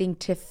okay thing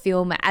to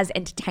film as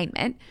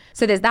entertainment.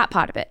 So there's that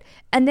part of it.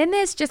 And then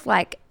there's just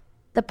like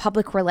the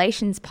public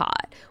relations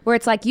part where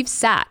it's like you've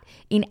sat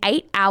in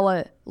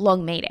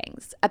 8-hour-long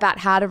meetings about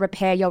how to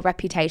repair your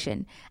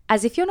reputation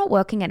as if you're not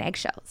working on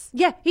eggshells.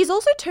 Yeah, he's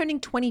also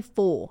turning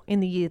 24 in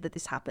the year that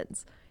this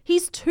happens.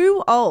 He's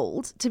too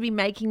old to be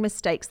making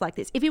mistakes like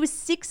this. If he was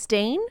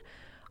 16,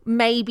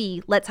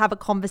 maybe let's have a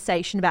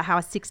conversation about how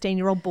a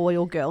 16-year-old boy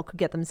or girl could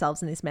get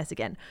themselves in this mess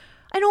again.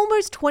 An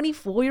almost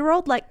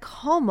 24-year-old, like,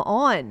 come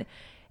on.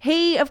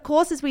 He, of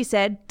course, as we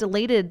said,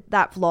 deleted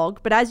that vlog,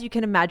 but as you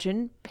can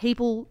imagine,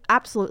 people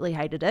absolutely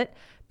hated it.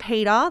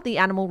 PETA, the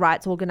animal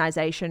rights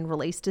organisation,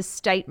 released a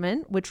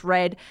statement which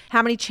read,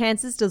 "How many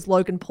chances does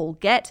Logan Paul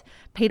get?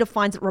 PETA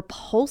finds it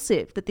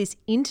repulsive that this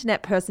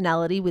internet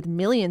personality with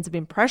millions of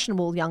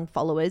impressionable young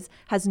followers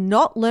has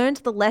not learned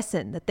the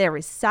lesson that there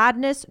is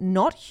sadness,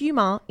 not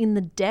humour, in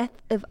the death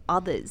of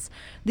others.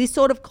 This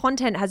sort of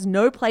content has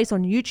no place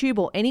on YouTube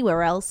or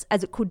anywhere else,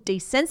 as it could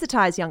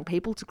desensitise young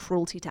people to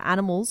cruelty to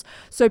animals.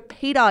 So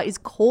PETA is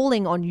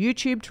calling on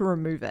YouTube to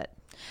remove it."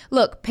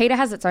 Look, PETA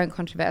has its own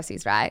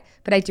controversies, right?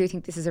 But I do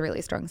think this is a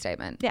really strong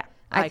statement. Yeah,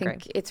 I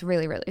think it's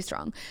really, really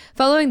strong.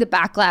 Following the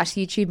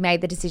backlash, YouTube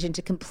made the decision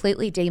to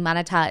completely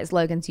demonetize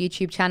Logan's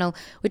YouTube channel,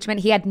 which meant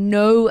he had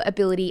no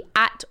ability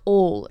at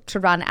all to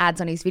run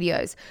ads on his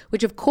videos,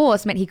 which of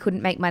course meant he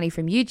couldn't make money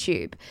from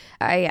YouTube.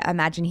 I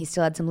imagine he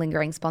still had some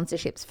lingering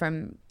sponsorships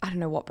from, I don't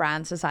know what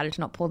brands decided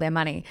to not pull their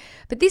money.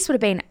 But this would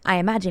have been, I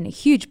imagine, a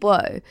huge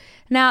blow.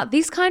 Now,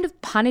 this kind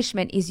of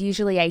punishment is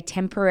usually a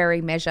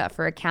temporary measure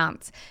for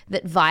accounts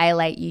that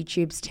violate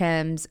YouTube's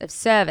terms of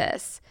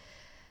service.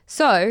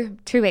 So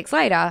 2 weeks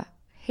later,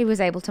 he was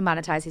able to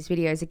monetize his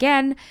videos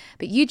again,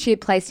 but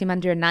YouTube placed him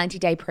under a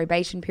 90-day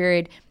probation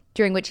period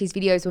during which his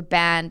videos were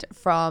banned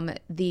from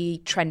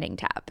the trending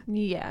tab.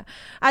 Yeah.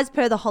 As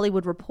per The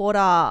Hollywood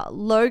Reporter,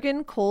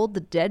 Logan called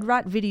the dead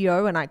rat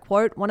video, and I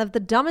quote, "one of the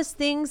dumbest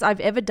things I've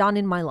ever done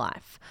in my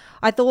life.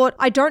 I thought,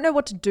 I don't know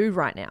what to do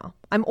right now.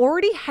 I'm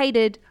already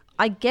hated.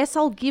 I guess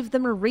I'll give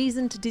them a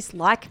reason to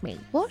dislike me."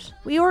 What?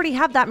 We already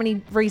have that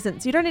many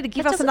reasons. You don't need to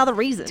give us another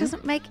reason. It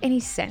doesn't make any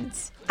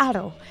sense at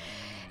all.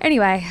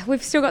 Anyway,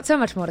 we've still got so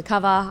much more to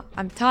cover.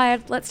 I'm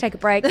tired. Let's take a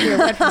break, hear a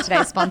word from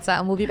today's sponsor,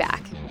 and we'll be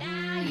back.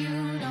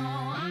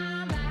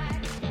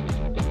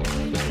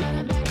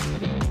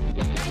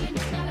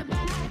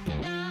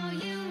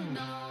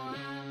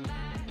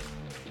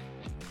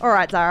 All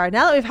right, Zara,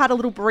 now that we've had a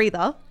little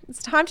breather,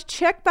 it's time to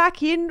check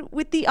back in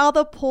with the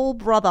other Paul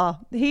brother.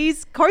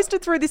 He's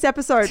coasted through this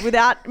episode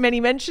without many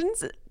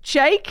mentions.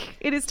 Jake,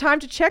 it is time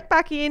to check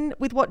back in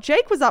with what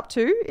Jake was up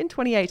to in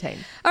 2018.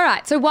 All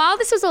right, so while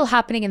this was all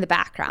happening in the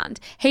background,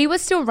 he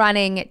was still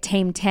running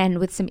Team 10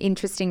 with some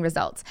interesting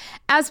results.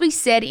 As we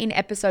said in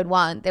episode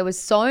 1, there was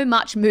so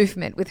much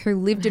movement with who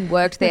lived and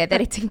worked there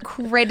that it's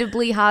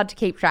incredibly hard to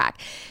keep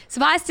track.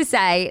 Suffice to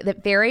say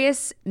that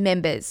various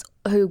members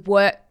who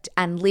worked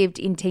and lived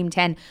in Team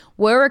 10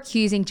 were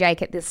accusing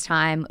Jake at this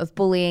time of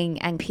bullying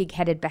and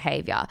pig-headed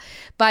behaviour.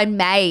 By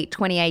May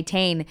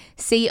 2018,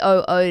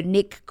 COO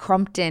Nick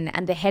Crompton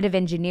and the head of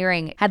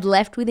engineering had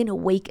left within a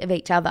week of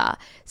each other.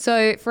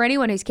 So for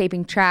anyone who's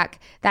keeping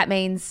track, that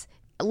means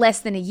less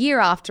than a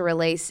year after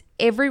release,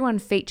 everyone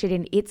featured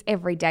in It's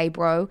Everyday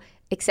Bro,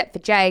 except for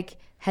Jake,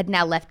 had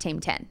now left Team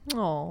 10.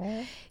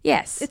 Oh,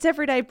 yes. It's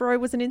Everyday Bro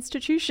was an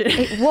institution.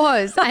 It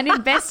was. An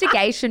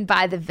investigation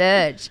by The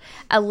Verge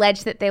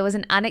alleged that there was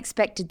an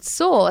unexpected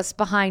source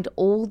behind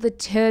all the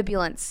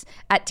turbulence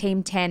at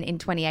Team 10 in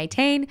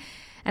 2018,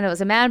 and it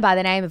was a man by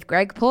the name of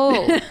Greg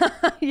Paul.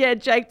 Yeah,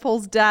 Jake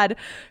Paul's dad,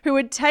 who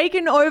had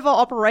taken over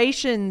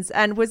operations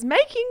and was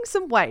making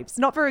some waves,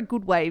 not very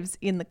good waves,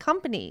 in the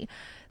company.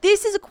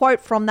 This is a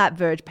quote from that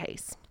Verge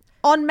piece.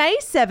 On May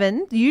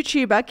 7,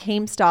 YouTuber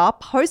Keemstar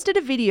posted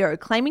a video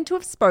claiming to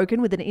have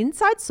spoken with an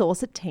inside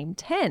source at Team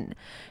 10.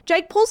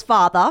 Jake Paul's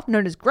father,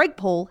 known as Greg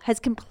Paul, has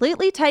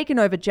completely taken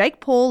over Jake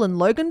Paul and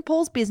Logan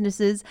Paul's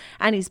businesses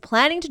and is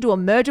planning to do a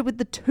merger with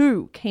the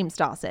two,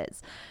 Keemstar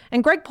says.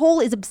 And Greg Paul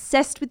is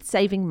obsessed with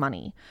saving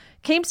money.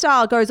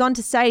 Keemstar goes on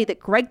to say that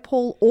Greg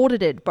Paul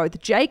audited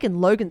both Jake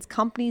and Logan's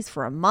companies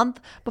for a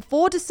month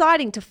before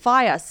deciding to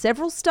fire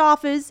several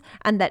staffers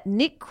and that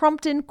Nick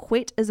Crompton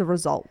quit as a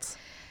result.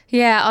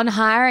 Yeah, on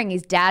hiring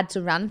his dad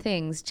to run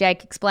things,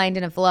 Jake explained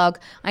in a vlog,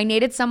 I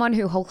needed someone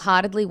who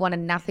wholeheartedly wanted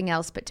nothing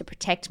else but to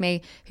protect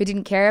me, who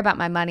didn't care about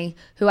my money,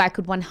 who I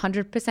could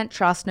 100%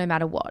 trust no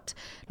matter what.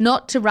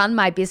 Not to run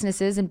my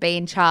businesses and be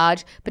in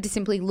charge, but to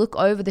simply look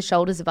over the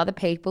shoulders of other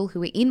people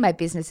who are in my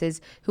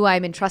businesses, who I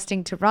am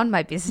entrusting to run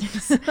my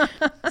business.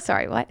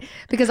 Sorry, what?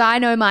 Because I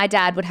know my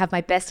dad would have my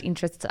best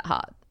interests at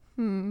heart.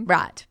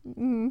 Right.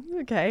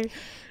 Okay.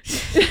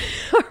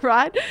 All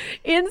right.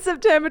 In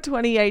September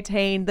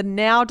 2018, the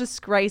now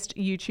disgraced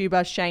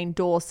YouTuber Shane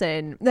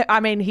Dawson, I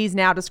mean, he's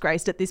now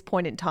disgraced at this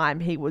point in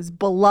time. He was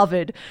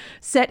beloved,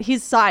 set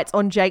his sights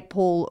on Jake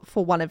Paul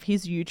for one of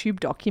his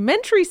YouTube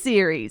documentary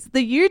series.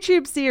 The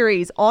YouTube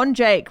series on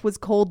Jake was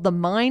called The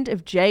Mind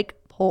of Jake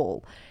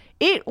Paul.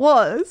 It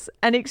was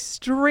an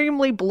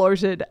extremely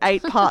bloated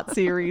 8-part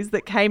series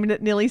that came in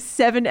at nearly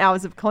 7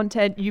 hours of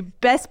content. You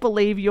best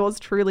believe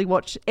yours truly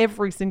watched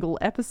every single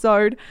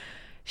episode.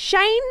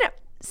 Shane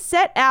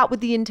set out with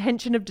the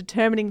intention of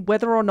determining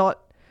whether or not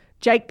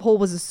Jake Paul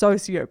was a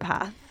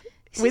sociopath.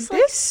 This is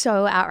like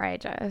so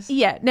outrageous.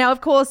 Yeah. Now,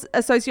 of course, a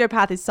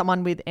sociopath is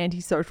someone with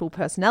antisocial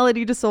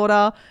personality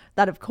disorder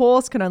that, of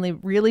course, can only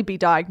really be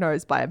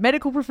diagnosed by a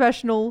medical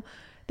professional.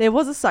 There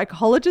was a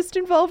psychologist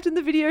involved in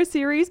the video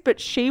series,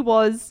 but she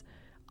was,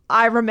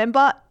 I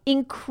remember,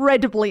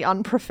 incredibly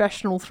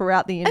unprofessional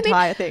throughout the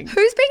entire thing.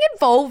 Who's being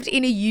involved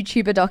in a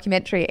YouTuber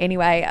documentary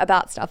anyway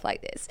about stuff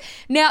like this?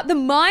 Now, The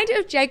Mind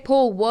of Jake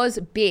Paul was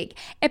big.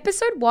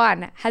 Episode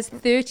 1 has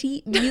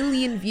 30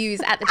 million views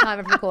at the time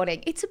of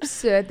recording. It's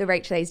absurd the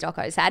reach these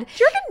docos had.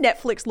 Do you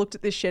reckon Netflix looked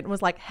at this shit and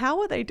was like,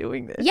 how are they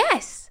doing this?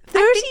 Yes.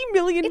 30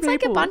 million it's people.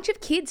 It's like a bunch of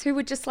kids who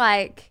were just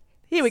like...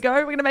 Here we go.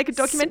 We're going to make a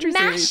documentary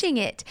series. Smashing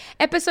it.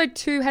 Episode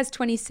 2 has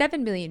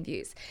 27 million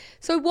views.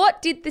 So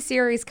what did the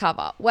series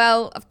cover?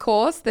 Well, of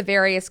course, the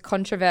various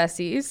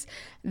controversies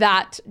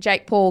that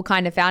Jake Paul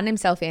kind of found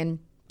himself in.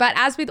 But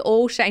as with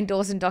all Shane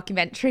Dawson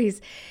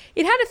documentaries,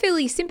 it had a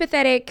fairly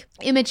sympathetic,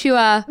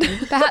 immature,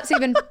 perhaps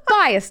even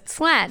biased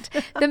slant.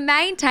 The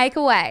main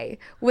takeaway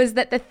was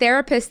that the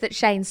therapist that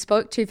Shane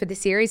spoke to for the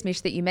series,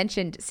 Mish, that you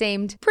mentioned,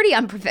 seemed pretty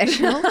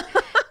unprofessional.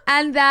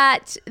 And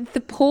that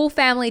the Paul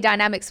family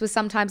dynamics was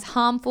sometimes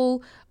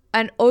harmful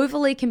and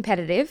overly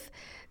competitive.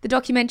 The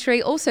documentary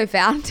also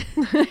found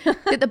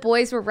that the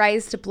boys were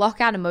raised to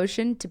block out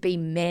emotion, to be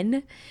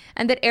men,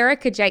 and that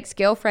Erica, Jake's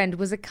girlfriend,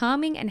 was a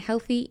calming and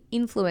healthy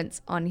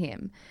influence on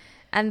him,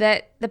 and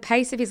that the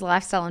pace of his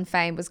lifestyle and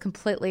fame was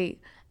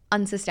completely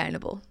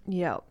unsustainable.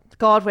 Yeah.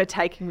 God, we're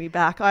taking me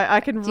back.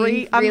 I can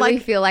really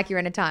feel like you're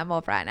in a time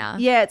warp right now.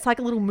 Yeah, it's like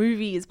a little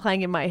movie is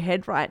playing in my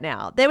head right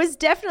now. There was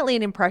definitely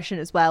an impression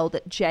as well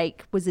that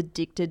Jake was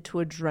addicted to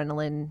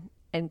adrenaline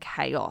and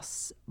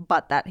chaos,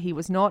 but that he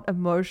was not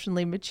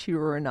emotionally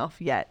mature enough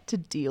yet to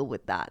deal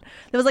with that.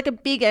 There was like a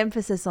big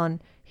emphasis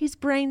on his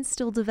brain's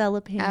still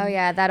developing. Oh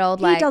yeah, that old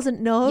he doesn't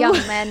know. Young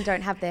men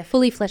don't have their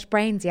fully fleshed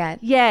brains yet.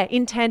 Yeah,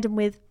 in tandem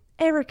with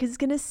Erica's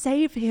gonna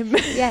save him.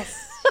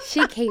 Yes,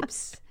 she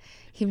keeps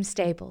him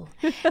stable.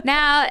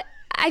 Now,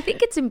 I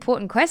think it's an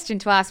important question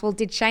to ask, well,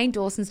 did Shane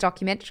Dawson's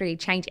documentary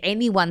change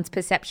anyone's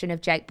perception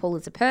of Jake Paul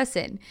as a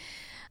person?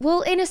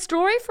 Well, in a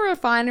story for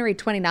Refinery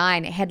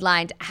 29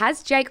 headlined,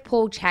 Has Jake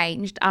Paul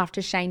Changed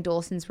After Shane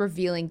Dawson's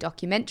Revealing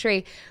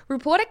Documentary,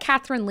 reporter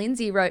Catherine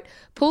Lindsay wrote,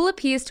 Paul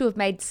appears to have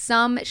made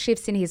some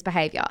shifts in his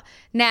behaviour.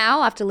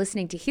 Now, after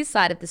listening to his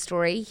side of the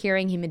story,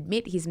 hearing him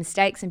admit his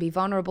mistakes and be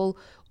vulnerable,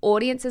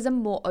 audiences are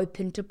more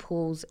open to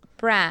Paul's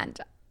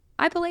brand.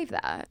 I believe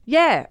that.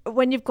 Yeah,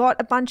 when you've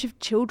got a bunch of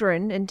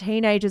children and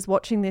teenagers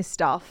watching this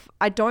stuff,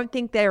 I don't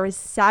think they're as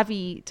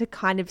savvy to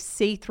kind of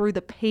see through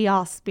the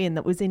PR spin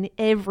that was in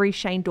every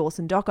Shane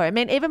Dawson doco. I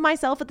mean, even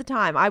myself at the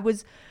time, I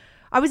was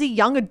a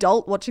young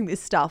adult watching this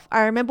stuff.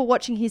 I remember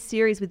watching his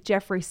series with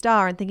Jeffree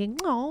Star and thinking,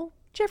 oh,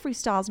 Jeffree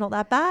Star's not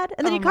that bad.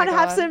 And then you kind of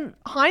have some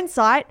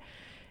hindsight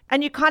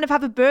and you kind of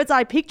have a bird's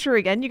eye picture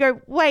again. You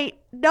go, wait,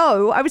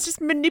 no, I was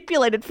just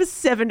manipulated for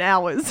 7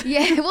 hours.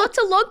 Yeah, well, it's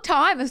a long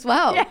time as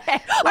well. Yeah, I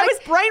was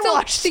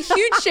brainwashed. It's a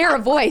huge share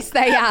of voice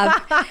they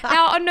have.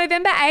 Now, on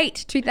November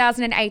 8,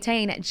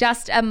 2018,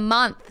 just a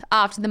month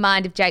after The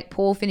Mind of Jake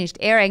Paul finished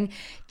airing,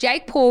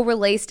 Jake Paul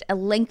released a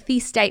lengthy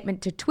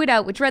statement to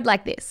Twitter, which read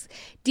like this.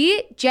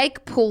 Dear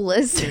Jake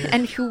Paulers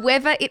and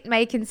whoever it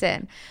may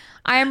concern,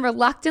 I am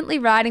reluctantly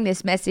writing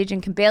this message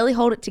and can barely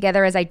hold it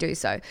together as I do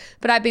so,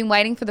 but I've been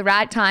waiting for the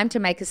right time to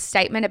make a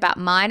statement about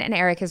mine and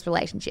Erica's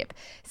relationship.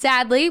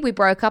 Sadly, we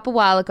broke up a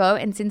while ago,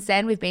 and since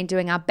then we've been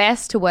doing our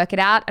best to work it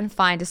out and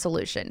find a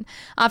solution.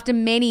 After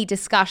many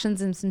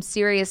discussions and some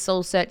serious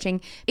soul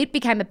searching, it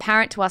became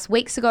apparent to us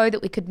weeks ago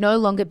that we could no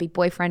longer be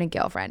boyfriend and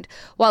girlfriend.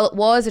 While it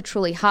was a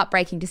truly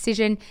heartbreaking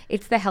decision,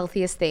 it's the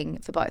healthiest thing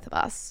for both of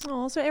us.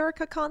 Oh, so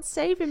Erica can't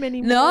save him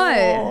anymore.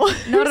 No,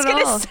 not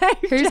at all.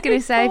 Who's going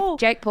to save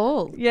Jake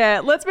Paul?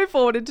 Yeah, let's move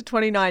forward into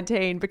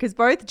 2019 because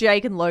both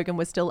Jake and Logan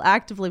were still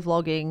actively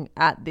vlogging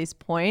at this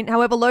point.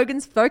 However,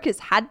 Logan's focus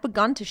had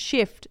begun to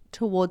shift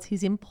towards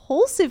his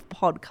impulsive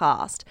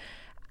podcast.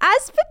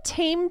 As for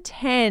Team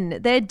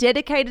 10, their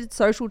dedicated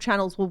social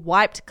channels were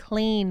wiped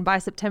clean by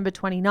September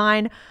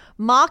 29,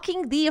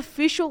 marking the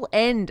official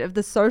end of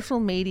the social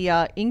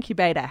media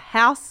incubator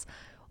house.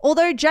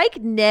 Although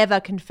Jake never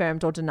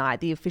confirmed or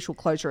denied the official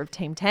closure of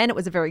Team 10, it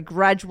was a very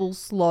gradual,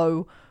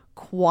 slow,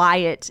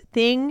 quiet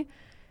thing.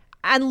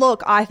 And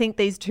look, I think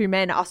these two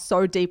men are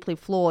so deeply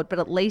flawed, but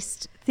at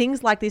least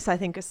things like this I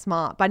think are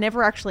smart. By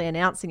never actually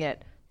announcing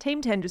it,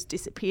 Team 10 just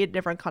disappeared and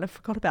everyone kind of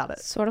forgot about it.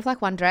 Sort of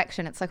like One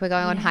Direction. It's like we're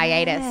going on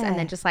hiatus and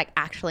then just like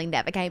actually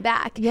never came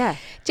back. Yeah.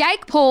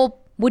 Jake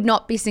Paul would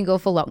not be single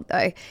for long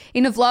though.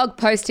 In a vlog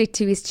posted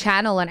to his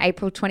channel on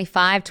April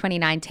 25,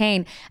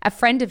 2019, a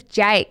friend of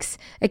Jake's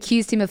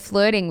accused him of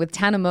flirting with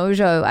Tana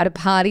Mojo at a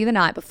party the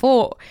night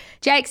before.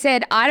 Jake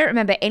said, "I don't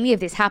remember any of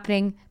this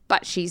happening,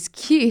 but she's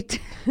cute."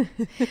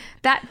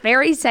 That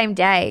very same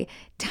day,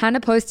 Tana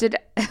posted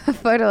a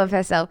photo of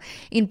herself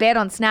in bed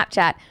on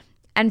Snapchat,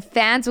 and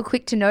fans were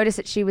quick to notice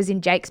that she was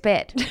in Jake's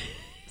bed.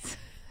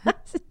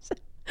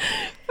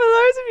 For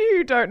those of you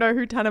who don't know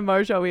who Tana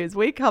Mojo is,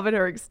 we covered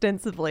her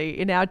extensively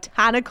in our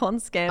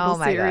TanaCon Scandal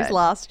series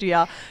last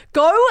year.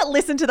 Go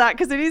listen to that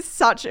because it is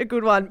such a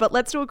good one. But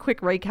let's do a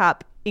quick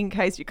recap in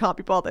case you can't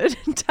be bothered.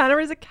 Tana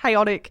is a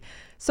chaotic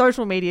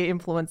social media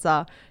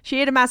influencer. She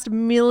had amassed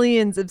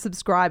millions of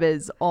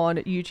subscribers on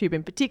YouTube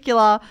in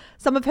particular.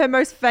 Some of her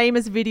most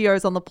famous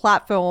videos on the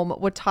platform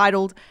were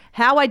titled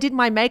 "How I Did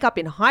My Makeup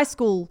in High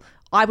School,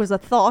 I Was a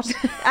Thought,"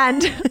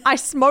 and "I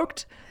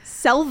Smoked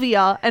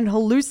Salvia and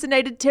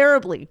Hallucinated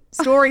Terribly.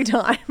 Story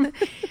time."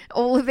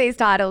 All of these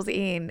titles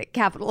in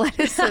capital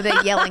letters, so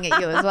they're yelling at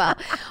you as well.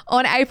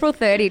 On April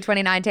 30,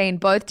 2019,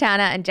 both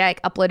Tana and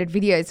Jake uploaded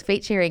videos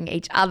featuring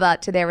each other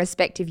to their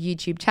respective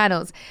YouTube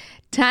channels.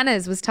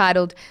 Tana's was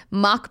titled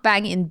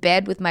 "Mukbang in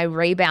Bed with My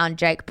Rebound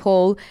Jake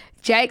Paul."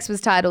 Jake's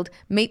was titled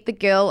 "Meet the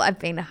Girl I've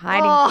Been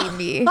Hiding From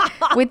You,"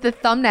 with the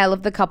thumbnail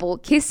of the couple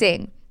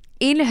kissing.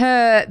 In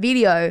her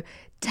video,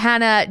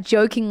 Tana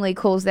jokingly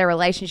calls their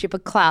relationship a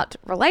clout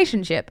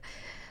relationship.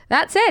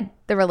 That said,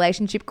 the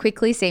relationship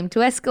quickly seemed to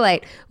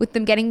escalate, with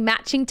them getting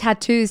matching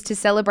tattoos to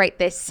celebrate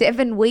their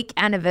 7-week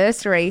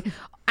anniversary.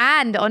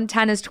 And on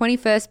Tana's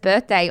 21st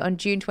birthday on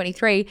June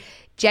 23,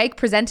 Jake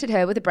presented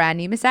her with a brand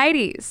new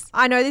Mercedes.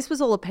 I know this was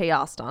all a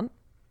PR stunt,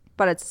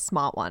 but it's a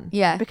smart one.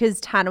 Yeah.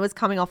 Because Tana was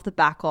coming off the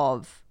back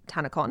of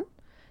TanaCon.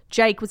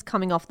 Jake was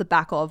coming off the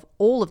back of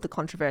all of the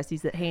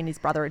controversies that he and his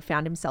brother had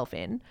found himself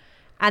in.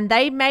 And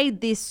they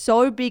made this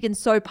so big and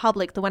so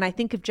public that when I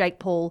think of Jake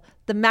Paul,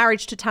 the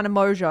marriage to Tana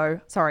Mojo,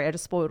 sorry, I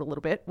just spoiled a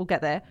little bit. We'll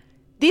get there.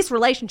 This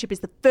relationship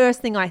is the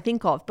first thing I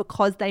think of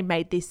because they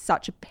made this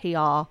such a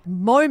PR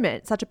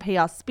moment, such a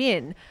PR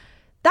spin.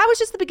 That was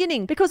just the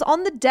beginning, because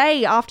on the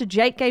day after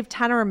Jake gave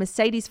Tana a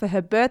Mercedes for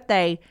her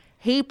birthday,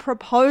 he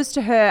proposed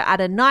to her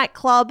at a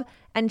nightclub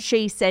and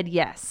she said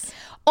yes.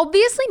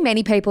 Obviously,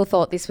 many people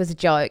thought this was a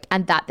joke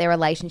and that their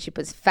relationship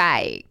was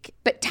fake.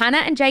 But Tana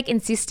and Jake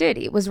insisted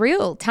it was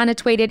real. Tana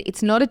tweeted,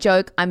 "It's not a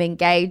joke. I'm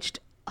engaged.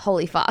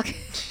 Holy fuck."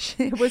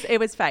 It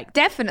was fake.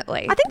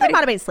 Definitely. I think they might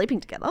have been sleeping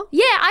together.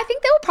 Yeah, I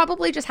think they were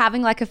probably just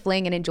having like a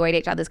fling and enjoyed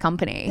each other's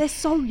company. They're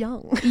so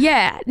young.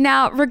 Yeah.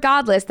 Now,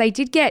 regardless, they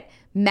did get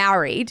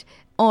married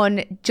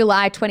on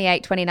July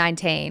 28,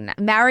 2019.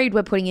 Married,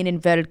 we're putting in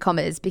inverted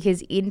commas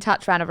because In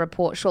Touch ran a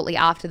report shortly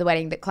after the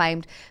wedding that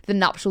claimed the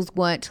nuptials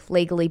weren't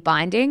legally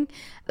binding.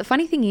 The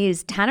funny thing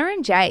is, Tana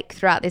and Jake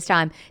throughout this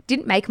time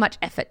didn't make much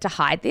effort to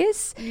hide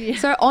this. Yeah.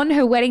 So on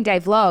her wedding day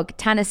vlog,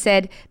 Tana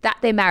said that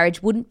their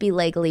marriage wouldn't be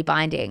legally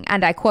binding.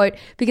 And I quote,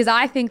 "Because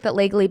I think that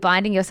legally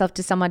binding yourself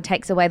to someone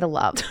takes away the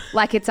love.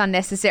 Like it's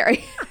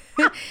unnecessary."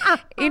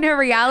 In her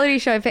reality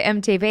show for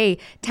MTV,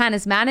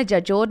 Tana's manager,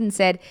 Jordan,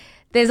 said,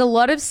 "There's a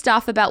lot of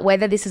stuff about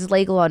whether this is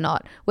legal or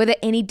not, whether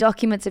any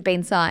documents have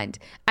been signed.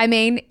 I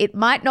mean, it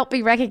might not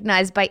be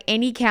recognized by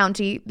any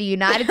county, the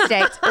United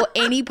States, or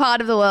any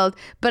part of the world,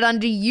 but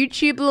under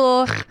YouTube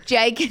law,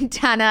 Jake and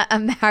Tana are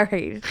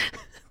married."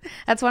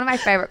 That's one of my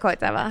favorite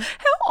quotes ever.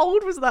 How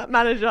old was that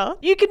manager?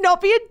 You could not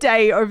be a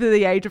day over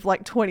the age of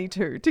like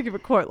 22 to give a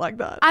quote like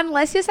that.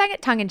 Unless you're saying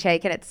it tongue in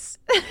cheek and it's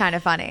kind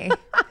of funny.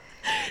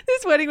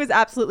 This wedding was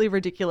absolutely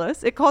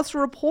ridiculous. It cost a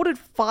reported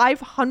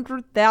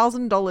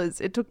 $500,000.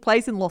 It took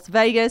place in Las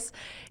Vegas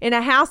in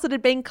a house that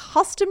had been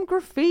custom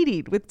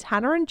graffitied with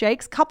Tana and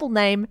Jake's couple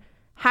name,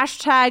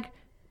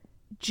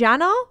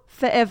 Jana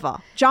forever.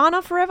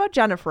 Jana forever?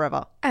 Jana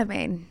forever. I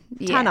mean,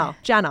 yeah. Tanner.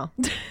 Jana.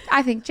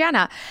 I think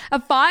Jana.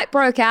 A fight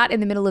broke out in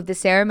the middle of the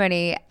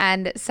ceremony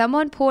and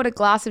someone poured a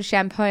glass of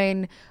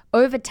champagne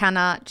over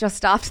Tanner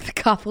just after the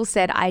couple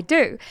said, "I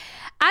do."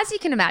 As you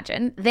can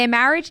imagine, their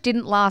marriage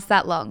didn't last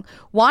that long.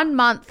 1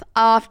 month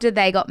after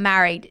they got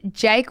married,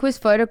 Jake was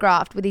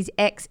photographed with his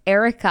ex,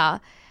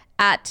 Erica,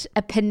 at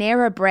a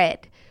Panera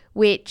Bread,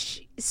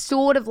 which is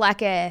sort of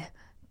like a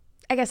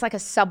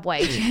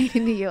Subway chain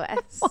in the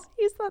US. Why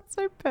is that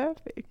so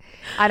perfect?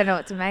 I don't know.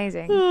 It's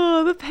amazing.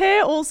 Oh, the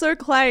pair also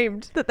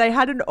claimed that they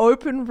had an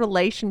open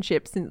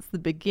relationship since the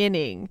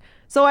beginning.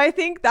 So I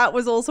think that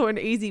was also an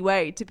easy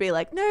way to be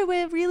like, no,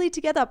 we're really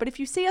together. But if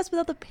you see us with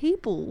other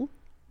people,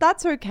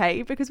 that's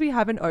okay because we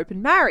have an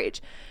open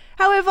marriage.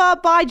 However,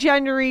 by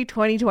January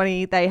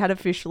 2020, they had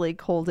officially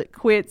called it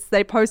quits.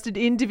 They posted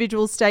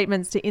individual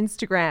statements to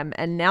Instagram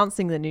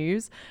announcing the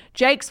news.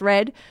 Jake's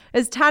read,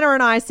 "As Tanner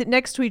and I sit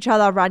next to each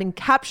other writing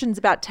captions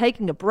about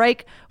taking a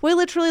break, we're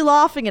literally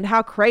laughing at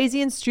how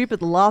crazy and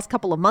stupid the last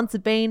couple of months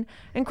have been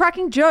and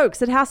cracking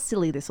jokes at how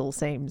silly this all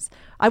seems.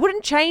 I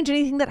wouldn't change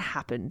anything that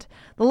happened.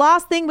 The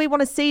last thing we want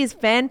to see is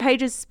fan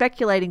pages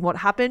speculating what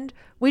happened.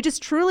 We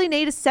just truly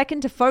need a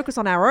second to focus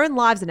on our own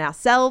lives and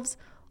ourselves.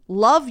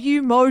 Love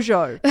you,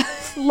 Mojo."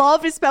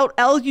 Love is spelled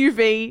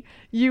L-U-V.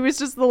 U is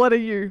just the letter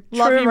U.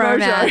 Love True you,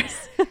 romance.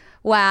 Mojo.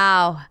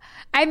 Wow.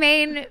 I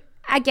mean,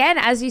 again,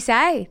 as you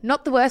say,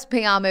 not the worst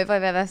PR move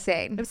I've ever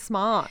seen. It's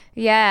smart.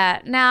 Yeah.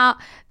 Now,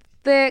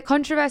 the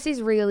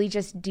controversies really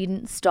just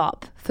didn't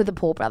stop for the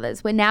Paul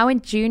brothers. We're now in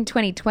June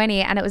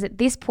 2020, and it was at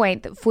this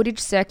point that footage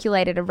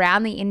circulated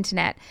around the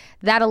internet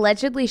that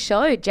allegedly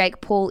showed Jake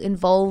Paul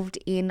involved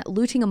in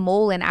looting a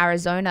mall in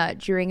Arizona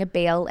during a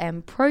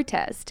BLM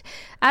protest.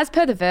 As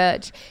per The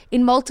Verge,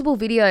 in multiple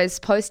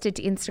videos posted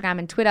to Instagram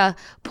and Twitter,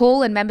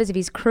 Paul and members of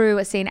his crew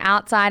are seen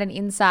outside and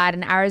inside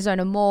an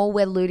Arizona mall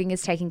where looting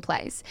is taking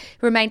place.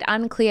 It remained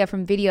unclear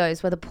from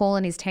videos whether Paul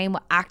and his team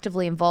were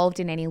actively involved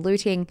in any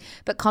looting,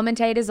 but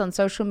commentators on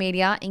social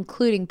media,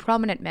 including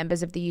prominent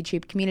members of the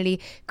YouTube community,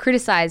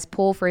 criticized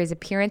Paul for his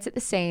appearance at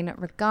the scene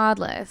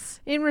regardless.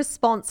 In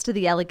response to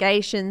the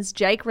allegations,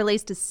 Jake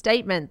released a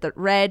statement that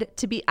read,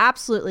 "To be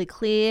absolutely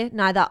clear,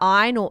 neither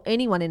I nor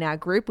anyone in our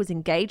group was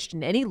engaged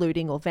in any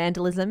looting or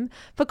vandalism.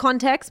 For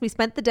context, we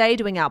spent the day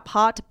doing our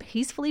part to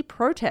peacefully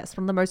protest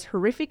from the most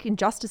horrific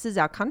injustices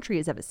our country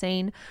has ever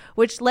seen,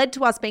 which led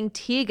to us being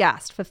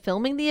tear-gassed for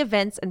filming the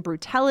events and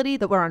brutality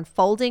that were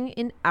unfolding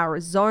in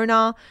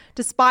Arizona."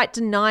 Despite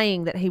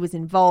denying that he was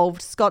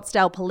involved,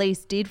 Scottsdale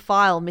police did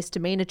file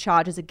misdemeanor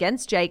charges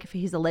against Jake for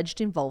his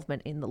alleged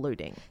involvement in the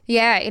looting.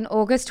 Yeah, in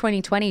August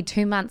 2020,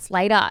 2 months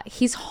later,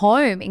 his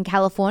home in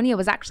California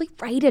was actually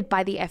raided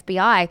by the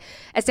FBI,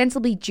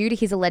 ostensibly due to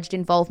his alleged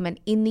involvement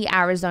in the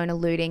Arizona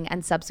looting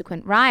and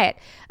subsequent riot.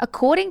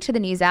 According to the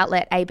news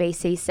outlet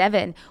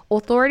ABC7,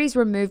 authorities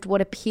removed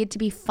what appeared to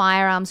be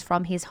firearms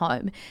from his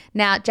home.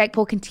 Now, Jake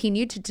Paul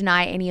continued to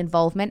deny any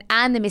involvement,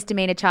 and the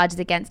misdemeanor charges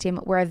against him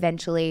were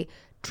eventually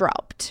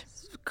dropped.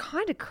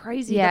 Kind of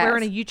crazy that we're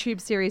in a YouTube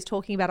series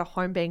talking about a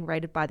home being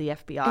raided by the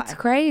FBI. It's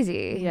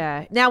crazy.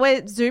 Yeah. Now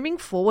we're zooming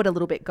forward a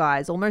little bit,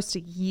 guys, almost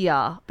a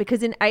year,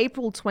 because in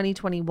April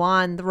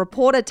 2021, the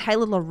reporter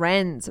Taylor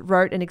Lorenz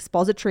wrote an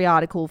expository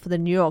article for the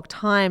New York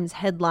Times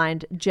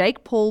headlined,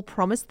 "Jake Paul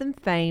Promised Them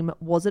Fame.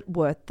 Was It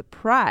Worth the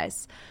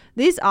Price?"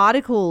 This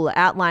article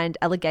outlined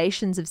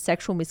allegations of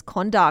sexual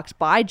misconduct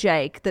by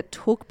Jake that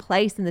took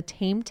place in the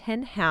Team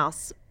 10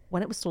 house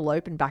when it was still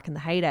open back in the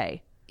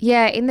heyday.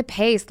 Yeah, in the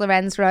piece,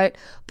 Lorenz wrote,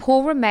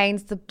 "Paul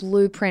remains the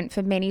blueprint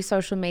for many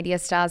social media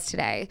stars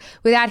today.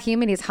 Without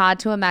him, it is hard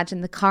to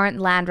imagine the current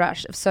land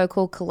rush of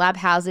so-called collab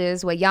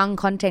houses where young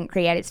content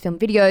creators film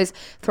videos,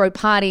 throw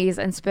parties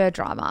and spur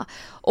drama,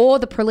 or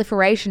the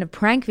proliferation of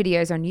prank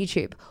videos on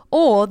YouTube,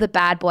 or the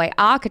bad boy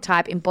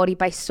archetype embodied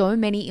by so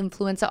many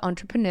influencer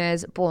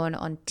entrepreneurs born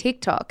on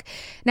TikTok."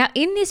 Now,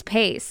 in this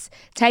piece,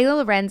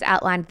 Taylor Lorenz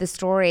outlined the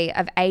story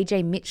of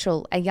AJ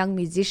Mitchell, a young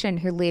musician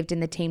who lived in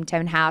the Team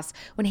 10 house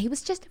when he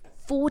was just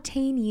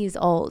 14 years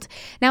old.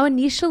 Now,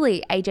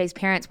 initially, AJ's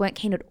parents weren't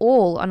keen at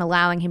all on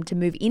allowing him to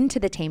move into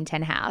the Team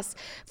 10 house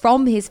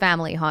from his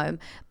family home,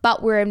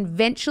 but were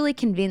eventually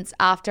convinced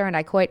after, and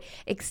I quote,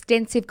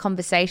 "extensive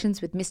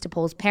conversations with Mr.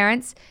 Paul's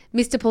parents,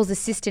 Mr. Paul's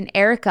assistant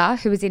Erica,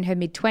 who was in her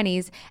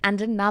mid-20s, and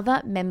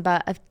another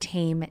member of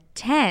Team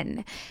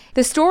 10.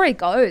 The story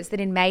goes that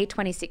in May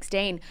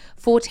 2016,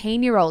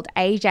 14-year-old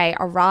AJ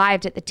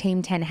arrived at the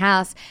Team 10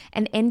 house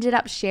and ended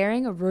up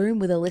sharing a room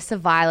with Alyssa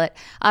Violet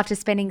after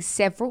spending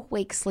several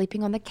weeks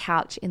sleeping on the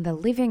couch in the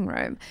living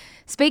room.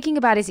 Speaking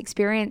about his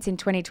experience in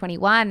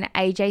 2021,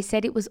 AJ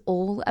said it was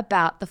all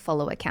about the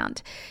follower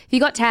count. If you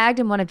got tagged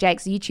in one of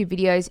Jake's YouTube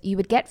videos, you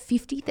would get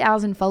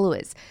 50,000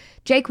 followers.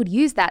 Jake would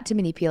use that to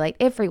manipulate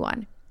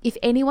everyone. If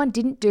anyone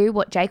didn't do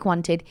what Jake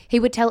wanted, he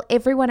would tell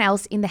everyone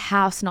else in the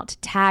house not to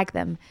tag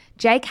them.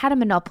 Jake had a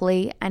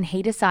monopoly and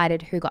he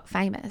decided who got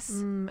famous.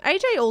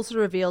 AJ also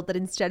revealed that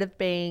instead of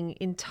being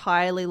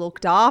entirely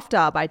looked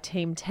after by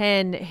Team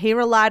 10, he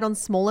relied on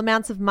small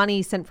amounts of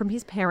money sent from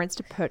his parents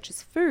to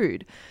purchase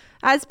food.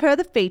 As per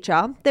the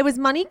feature, there was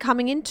money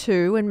coming in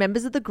too, and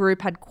members of the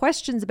group had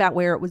questions about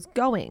where it was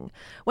going.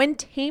 When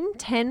Team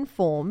 10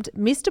 formed,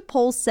 Mr.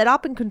 Paul set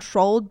up and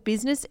controlled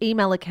business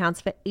email accounts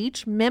for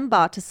each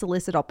member to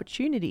solicit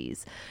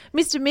opportunities.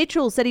 Mr.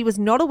 Mitchell said he was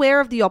not aware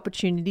of the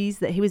opportunities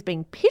that he was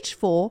being pitched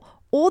for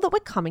or that were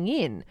coming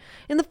in.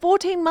 In the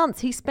 14 months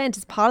he spent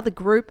as part of the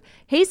group,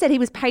 he said he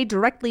was paid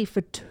directly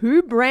for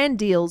 2 brand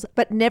deals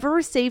but never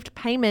received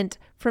payment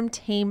from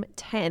Team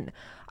 10.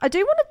 I do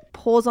want to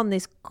pause on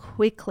this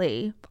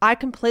quickly. I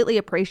completely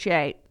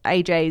appreciate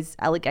AJ's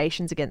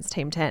allegations against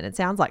Team 10. It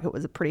sounds like it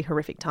was a pretty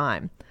horrific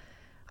time.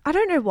 I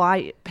don't know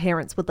why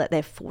parents would let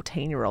their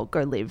 14-year-old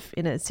go live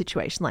in a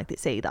situation like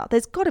this either.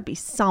 There's got to be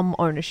some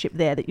ownership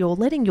there that you're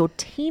letting your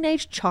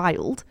teenage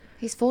child...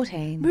 He's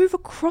 14. ...move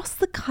across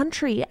the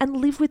country and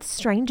live with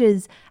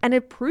strangers and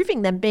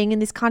approving them being in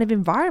this kind of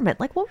environment.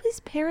 Like, what were his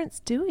parents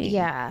doing?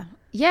 Yeah,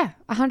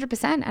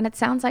 100%. And it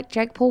sounds like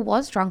Jake Paul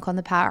was drunk on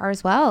the power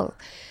as well.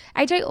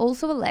 AJ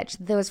also alleged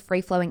that there was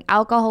free-flowing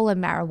alcohol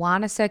and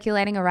marijuana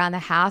circulating around the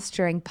house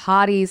during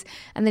parties,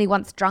 and that he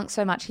once drank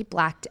so much he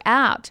blacked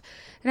out.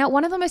 Now,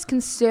 one of the most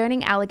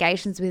concerning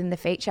allegations within the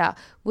feature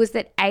was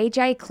that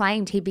AJ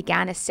claimed he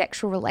began a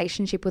sexual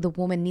relationship with a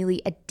woman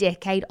nearly a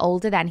decade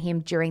older than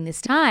him during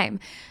this time.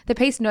 The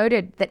piece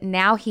noted that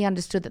now he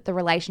understood that the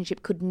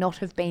relationship could not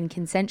have been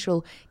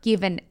consensual,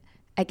 given,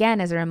 again,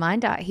 as a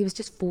reminder, he was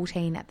just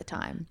 14 at the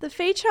time. The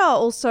feature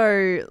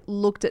also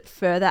looked at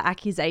further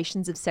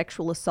accusations of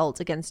sexual assault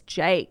against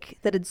Jake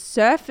that had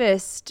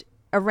surfaced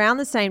around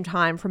the same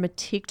time from a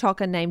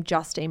TikToker named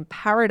Justine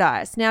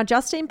Paradise. Now,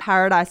 Justine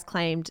Paradise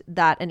claimed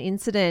that an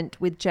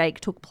incident with Jake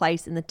took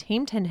place in the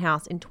Team 10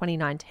 house in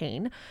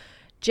 2019.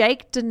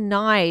 Jake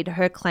denied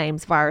her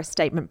claims via a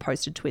statement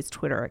posted to his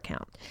Twitter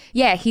account.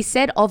 Yeah, he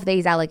said of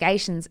these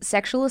allegations,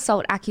 sexual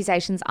assault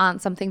accusations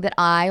aren't something that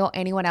I or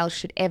anyone else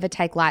should ever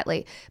take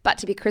lightly. But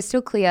to be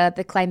crystal clear,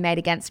 the claim made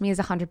against me is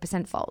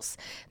 100% false.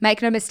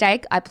 Make no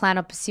mistake, I plan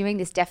on pursuing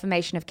this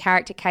defamation of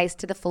character case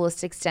to the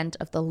fullest extent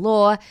of the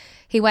law.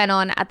 He went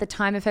on, at the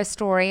time of her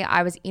story,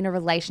 I was in a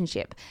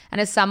relationship.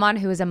 And as someone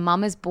who was a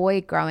mama's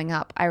boy growing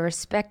up, I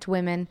respect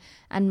women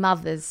and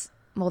mothers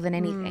more than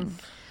anything.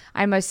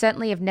 I most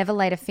certainly have never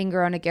laid a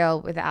finger on a girl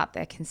without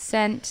their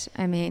consent.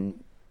 I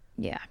mean,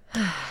 yeah.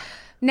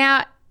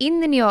 Now, in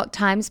the New York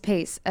Times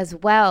piece as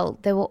well,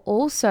 there were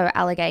also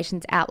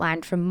allegations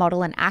outlined from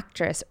model and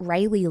actress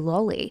Rayleigh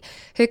Lolly,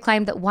 who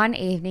claimed that one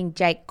evening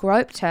Jake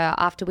groped her,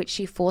 after which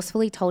she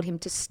forcefully told him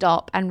to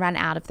stop and ran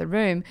out of the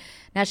room.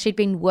 Now, she'd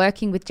been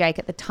working with Jake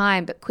at the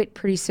time, but quit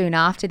pretty soon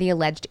after the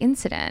alleged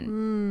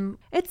incident.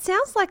 It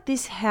sounds like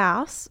this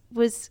house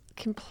was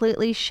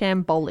completely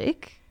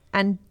shambolic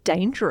and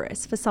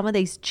dangerous for some of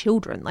these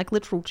children, like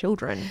literal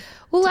children.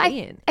 Well,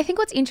 I think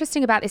what's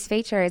interesting about this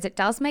feature is it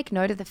does make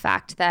note of the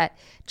fact that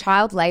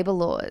child labour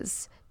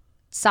laws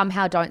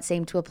somehow don't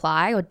seem to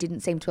apply or didn't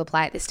seem to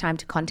apply at this time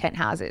to content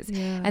houses.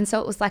 Yeah. And so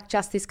it was like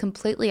just this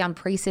completely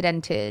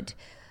unprecedented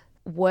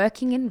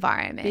working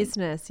environment.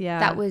 Business, yeah.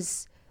 That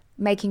was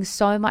making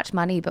so much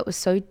money but was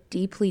so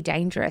deeply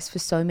dangerous for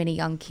so many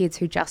young kids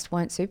who just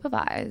weren't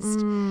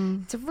supervised.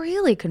 It's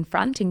really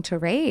confronting to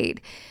read.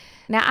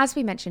 Now, as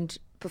we mentioned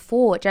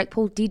before, Jake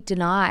Paul did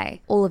deny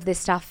all of this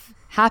stuff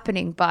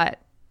happening, but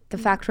the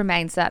fact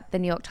remains that the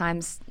New York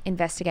Times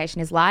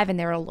investigation is live and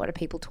there are a lot of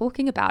people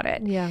talking about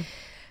it. Yeah.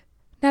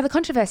 Now, the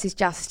controversies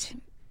just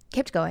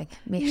kept going,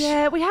 Mish.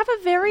 Yeah, we have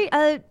a very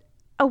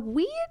a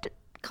weird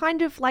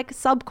kind of like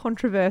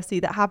sub-controversy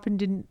that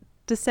happened in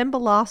December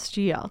last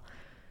year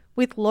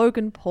with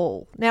Logan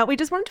Paul. Now, we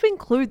just wanted to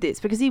include this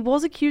because he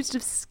was accused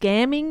of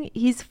scamming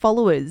his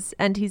followers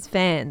and his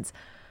fans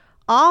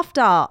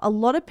after a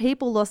lot of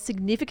people lost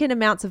significant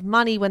amounts of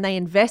money when they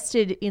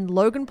invested in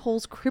Logan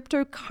Paul's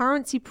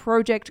cryptocurrency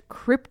project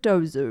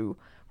CryptoZoo,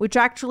 which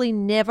actually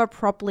never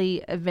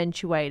properly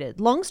eventuated.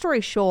 Long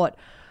story short,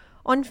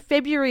 on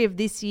February of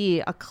this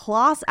year, a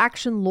class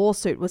action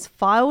lawsuit was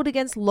filed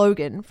against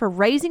Logan for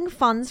raising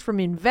funds from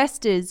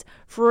investors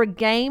for a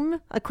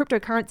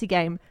cryptocurrency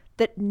game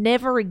that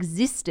never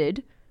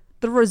existed.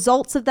 The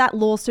results of that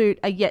lawsuit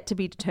are yet to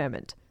be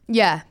determined.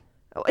 Yeah.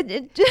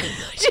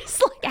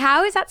 Just like,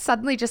 how is that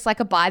suddenly just like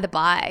a by the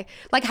by?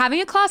 Like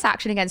having a class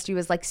action against you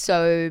is like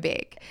so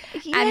big.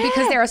 Yeah. And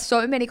because there are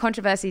so many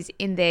controversies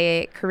in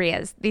their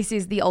careers, this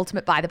is the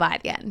ultimate by the by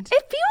at the end.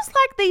 It feels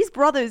like these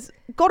brothers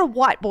got a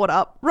whiteboard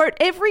up, wrote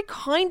every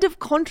kind of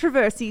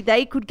controversy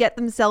they could get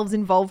themselves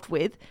involved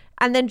with,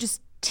 and then just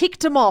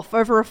ticked them off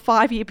over a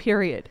 5-year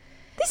period.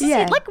 This is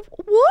it. Like,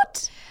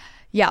 what?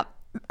 Yeah.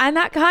 And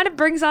that kind of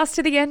brings us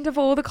to the end of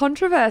all the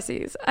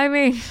controversies. I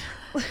mean...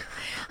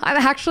 I'm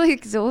actually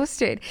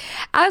exhausted.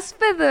 As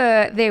for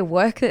their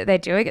work that they're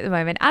doing at the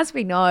moment, as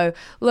we know,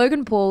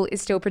 Logan Paul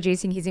is still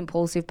producing his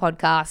Impulsive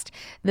podcast.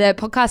 The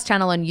podcast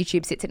channel on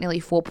YouTube sits at nearly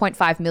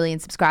 4.5 million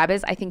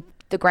subscribers. I think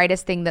the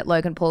greatest thing that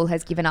Logan Paul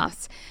has given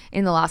us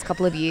in the last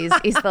couple of years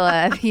is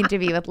the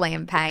interview with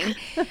Liam Payne.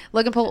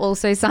 Logan Paul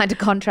also signed a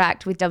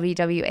contract with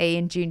WWE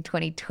in June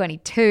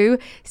 2022,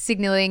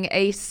 signalling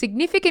a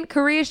significant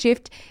career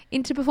shift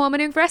into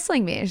performing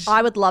wrestling, Mish.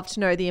 I would love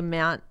to know the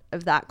amount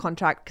of that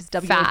contract because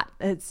Fat.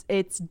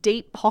 It's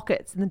deep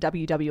pockets in the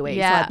WWE.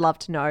 Yeah. So I'd love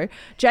to know.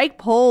 Jake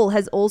Paul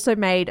has also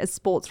made a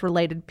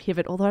sports-related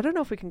pivot, although I don't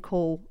know if we can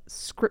call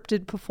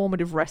scripted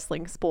performative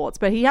wrestling sports,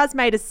 but he has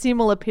made a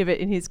similar pivot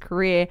in his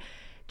career.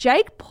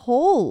 Jake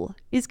Paul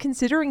is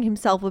considering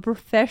himself a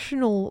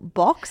professional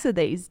boxer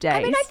these days.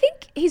 I mean, I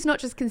think he's not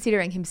just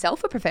considering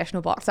himself a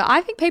professional boxer. I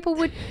think people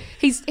would...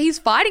 He's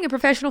fighting a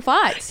professional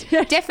fight.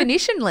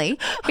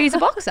 Definitionally, he's a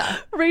boxer.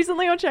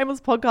 Recently on Shameless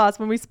Podcast,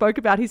 when we spoke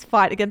about his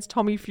fight against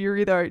Tommy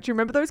Fury, though, do you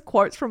remember those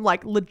quotes from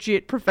like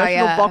legit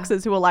professional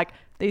boxers who were like,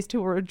 these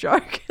two were a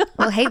joke?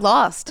 Well, he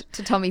lost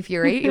to Tommy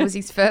Fury. It was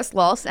his first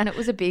loss and it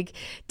was a big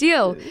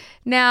deal.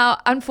 Now,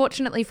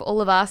 unfortunately for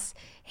all of us,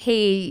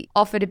 he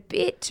offered a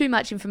bit too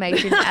much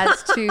information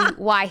as to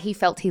why he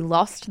felt he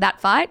lost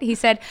that fight. He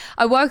said,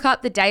 I woke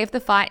up the day of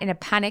the fight in a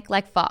panic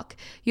like fuck.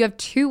 You have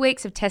 2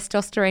 weeks of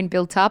testosterone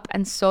built up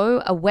and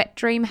so a wet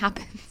dream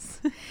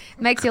happens.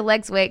 Makes your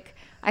legs weak.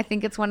 I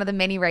think it's one of the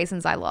many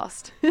reasons I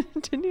lost.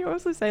 Didn't you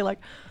also say like,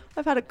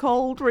 I've had a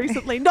cold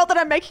recently. Not that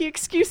I'm making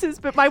excuses,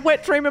 but my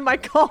wet dream and my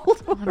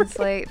cold.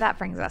 Honestly, that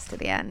brings us to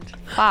the end.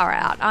 Far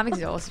out. I'm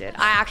exhausted.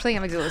 I actually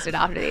am exhausted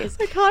after this.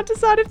 I can't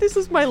decide if this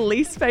was my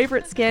least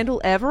favorite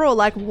scandal ever or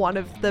like one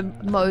of the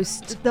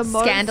most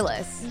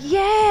scandalous.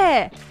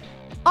 Yeah.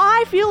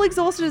 I feel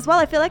exhausted as well.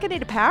 I feel like I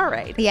need a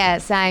Powerade. Yeah,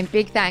 same.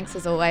 Big thanks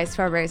as always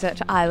to our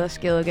researcher, Eilish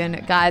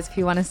Gilligan. Guys, if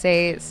you want to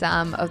see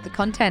some of the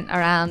content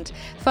around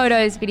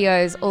photos,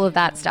 videos, all of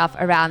that stuff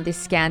around this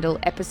scandal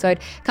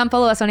episode, come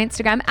follow us on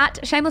Instagram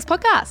at Shameless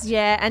Podcast.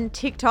 Yeah, and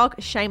TikTok,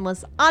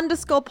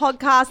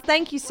 shameless_podcast.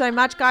 Thank you so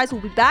much, guys.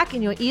 We'll be back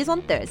in your ears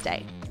on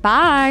Thursday.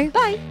 Bye.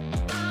 Bye.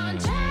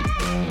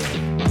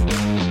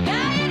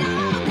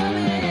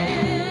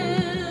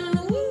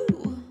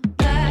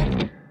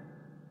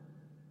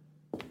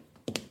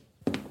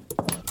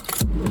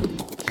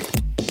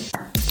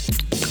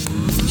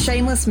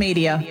 Shameless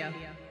Media.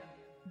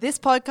 This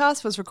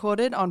podcast was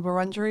recorded on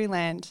Wurundjeri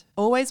land.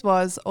 Always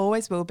was,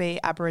 always will be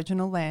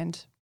Aboriginal land.